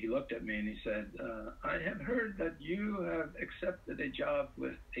he looked at me and he said, I have heard that you have accepted a job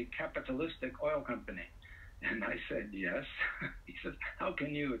with a capitalistic oil company. And I said, yes. He says, how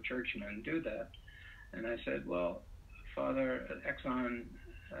can you, a churchman, do that? And I said, well, Father, Exxon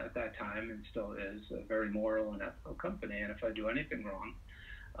at that time, and still is, a very moral and ethical company, and if I do anything wrong,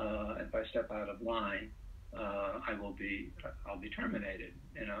 if I step out of line, I'll be terminated,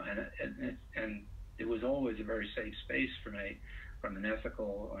 you know, and it was always a very safe space for me from an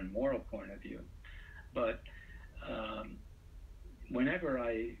ethical and moral point of view. But whenever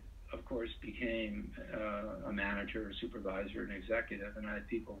I, of course, became a manager, a supervisor, an executive, and I had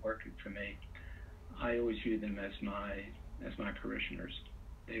people working for me, I always viewed them as my parishioners.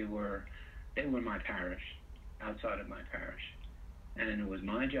 They were my parish, outside of my parish. And it was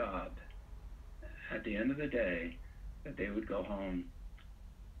my job, at the end of the day, that they would go home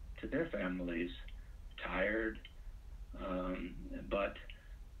to their families, tired, but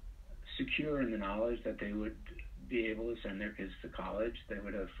secure in the knowledge that they would be able to send their kids to college, they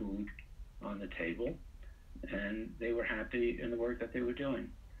would have food on the table, and they were happy in the work that they were doing.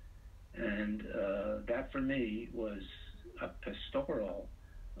 And that for me was a pastoral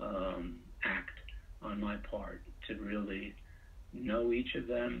act on my part, to really know each of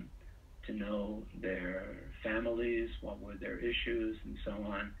them, to know their families, what were their issues, and so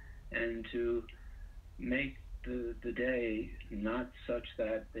on, and to make the day not such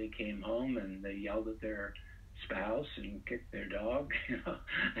that they came home and they yelled at their spouse and kicked their dog,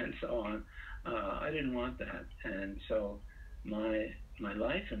 and so on. I didn't want that. And so my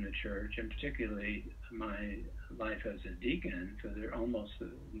life in the church, and particularly my life as a deacon for almost the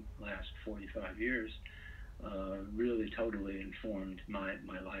last 45 years, really totally informed my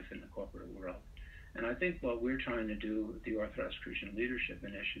life in the corporate world. And I think what we're trying to do with the Orthodox Christian Leadership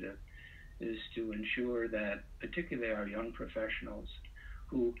Initiative is to ensure that particularly our young professionals,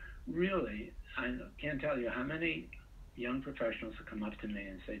 who really, I can't tell you how many young professionals who come up to me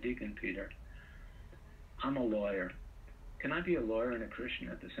and say, Deacon Peter, I'm a lawyer. Can I be a lawyer and a Christian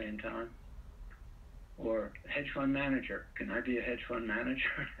at the same time? Or hedge fund manager. Can I be a hedge fund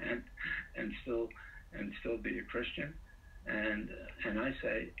manager and still be a Christian? And I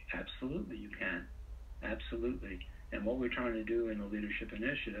say, absolutely you can. Absolutely. And what we're trying to do in the Leadership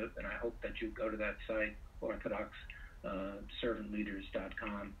Initiative, and I hope that you go to that site,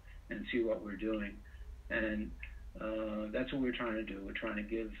 orthodoxservantleaders.com, and see what we're doing. And that's what we're trying to do. We're trying to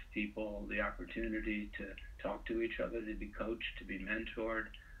give people the opportunity to talk to each other, to be coached, to be mentored,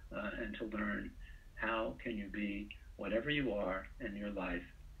 and to learn how can you be whatever you are in your life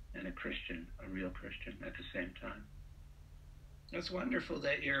and a Christian, a real Christian at the same time. That's wonderful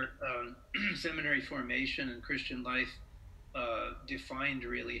that your seminary formation and Christian life defined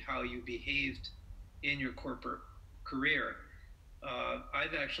really how you behaved in your corporate career.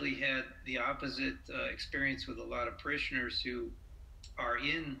 I've actually had the opposite experience with a lot of parishioners who are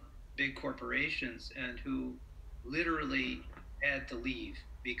in big corporations and who literally had to leave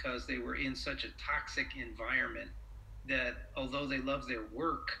because they were in such a toxic environment that although they love their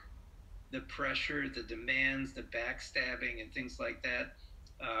work, the pressure, the demands, the backstabbing, and things like that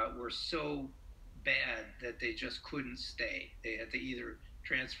were so bad that they just couldn't stay. They had to either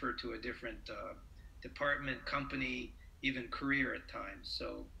transfer to a different department, company, even career at times.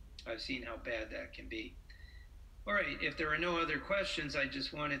 So I've seen how bad that can be. All right, if there are no other questions, I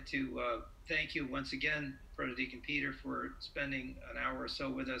just wanted to thank you once again, Protodeacon Peter, for spending an hour or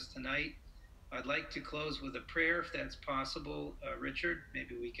so with us tonight. I'd like to close with a prayer, if that's possible. Richard,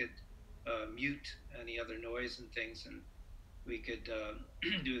 maybe we could mute any other noise and things, and we could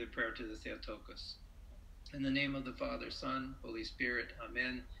do the prayer to the Theotokos. In the name of the Father, Son, Holy Spirit,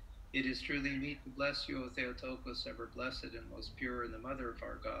 Amen. It is truly meet to bless you, O Theotokos, ever blessed and most pure, and the Mother of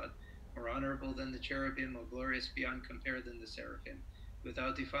our God, more honorable than the cherubim, more glorious beyond compare than the seraphim.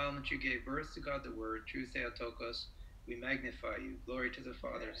 Without defilement you gave birth to God the Word, true Theotokos. We magnify you. Glory to the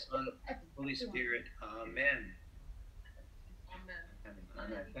Father, Son, Holy Spirit. Amen. Amen.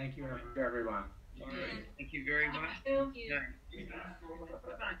 Amen. Thank you, everyone. All right. Thank you very much. Thank you.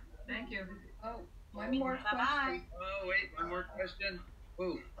 Thank you. Oh, one more question. Bye-bye. Oh, wait, one more question.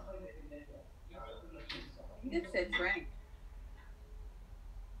 Who? It said Frank.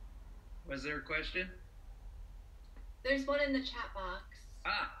 Was there a question? There's one in the chat box.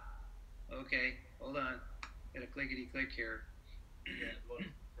 Ah, okay. Hold on. Got a clickety-click here. Yeah, one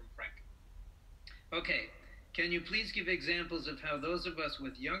from Frank. Okay. Can you please give examples of how those of us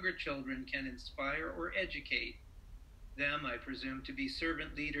with younger children can inspire or educate them, I presume, to be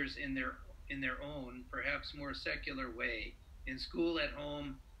servant leaders in their own, perhaps more secular way, in school, at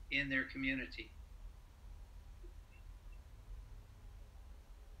home, in their community?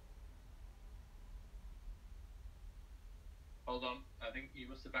 Hold on. I think you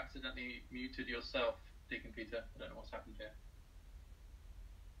must have accidentally muted yourself, Deacon Peter. I don't know what's happened here.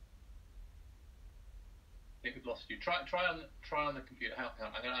 I think we've lost you. Try on the computer. Hang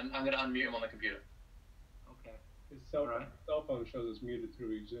on. I'm gonna unmute him on the computer. Okay. His cell All right. phone shows us muted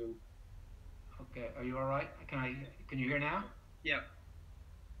through Zoom. Okay. Are you all right? Can you hear now? Yeah.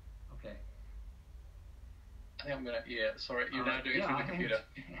 Okay. I think I'm gonna. Yeah. Sorry. You're now doing it through the computer.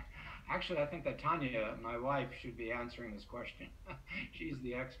 Actually, I think that Tanya, my wife, should be answering this question. She's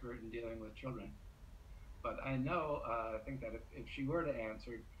the expert in dealing with children. But I know, I think that if she were to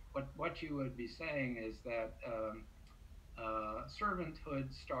answer, what you would be saying is that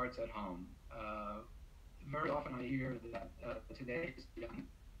servanthood starts at home. Very often I hear that today's young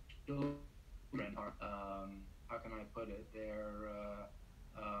children are, how can I put it,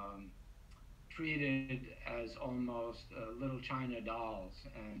 treated as almost little China dolls,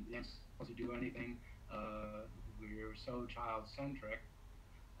 and they're not supposed to do anything. We're so child-centric.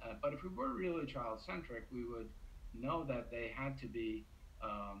 But if we were really child-centric, we would know that they had to be,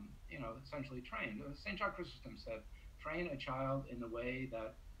 essentially trained. St. John Chrysostom said, train a child in the way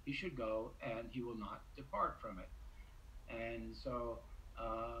that he should go, and he will not depart from it. And so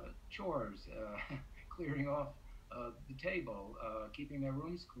chores, clearing off the table, keeping their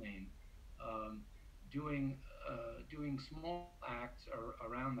rooms clean, doing small acts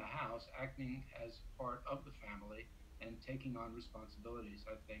around the house, acting as part of the family, and taking on responsibilities,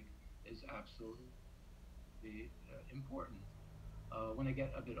 I think, is absolutely important. When they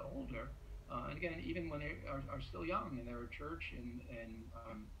get a bit older, and again, even when they are still young and they're at church and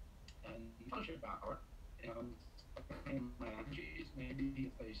fellowship hour, energies, maybe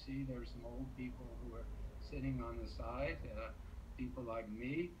if they see there's some old people who are sitting on the side, people like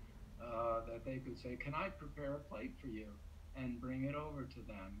me, that they could say, can I prepare a plate for you? And bring it over to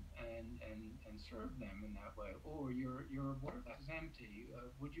them and serve them in that way. Or your water glass is empty.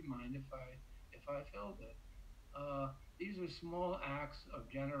 Would you mind if I filled it? These are small acts of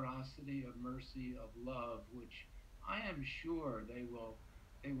generosity, of mercy, of love, which I am sure they will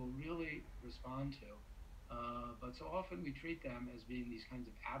really respond to. But so often we treat them as being these kinds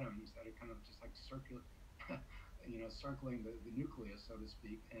of atoms that are kind of just like circular, circling the nucleus, so to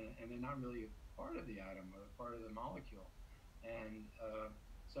speak, and they're not really a part of the atom or a part of the molecule. And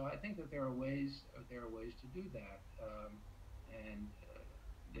so I think that there are ways to do that, and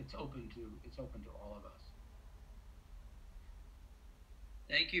it's open to all of us.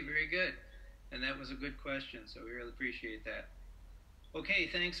 Thank you. Very good. And that was a good question, so we really appreciate that. Okay,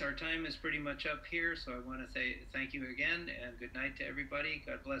 thanks. Our time is pretty much up here, so I want to say thank you again, and good night to everybody.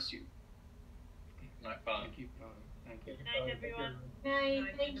 God bless you. Good night, Father. Thank you, Father. Thank you. Good night, everyone. Good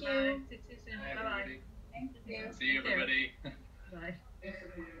night. Thank you. See you soon. Bye, Bye-bye. everybody. Thank you. See you, everybody. Bye.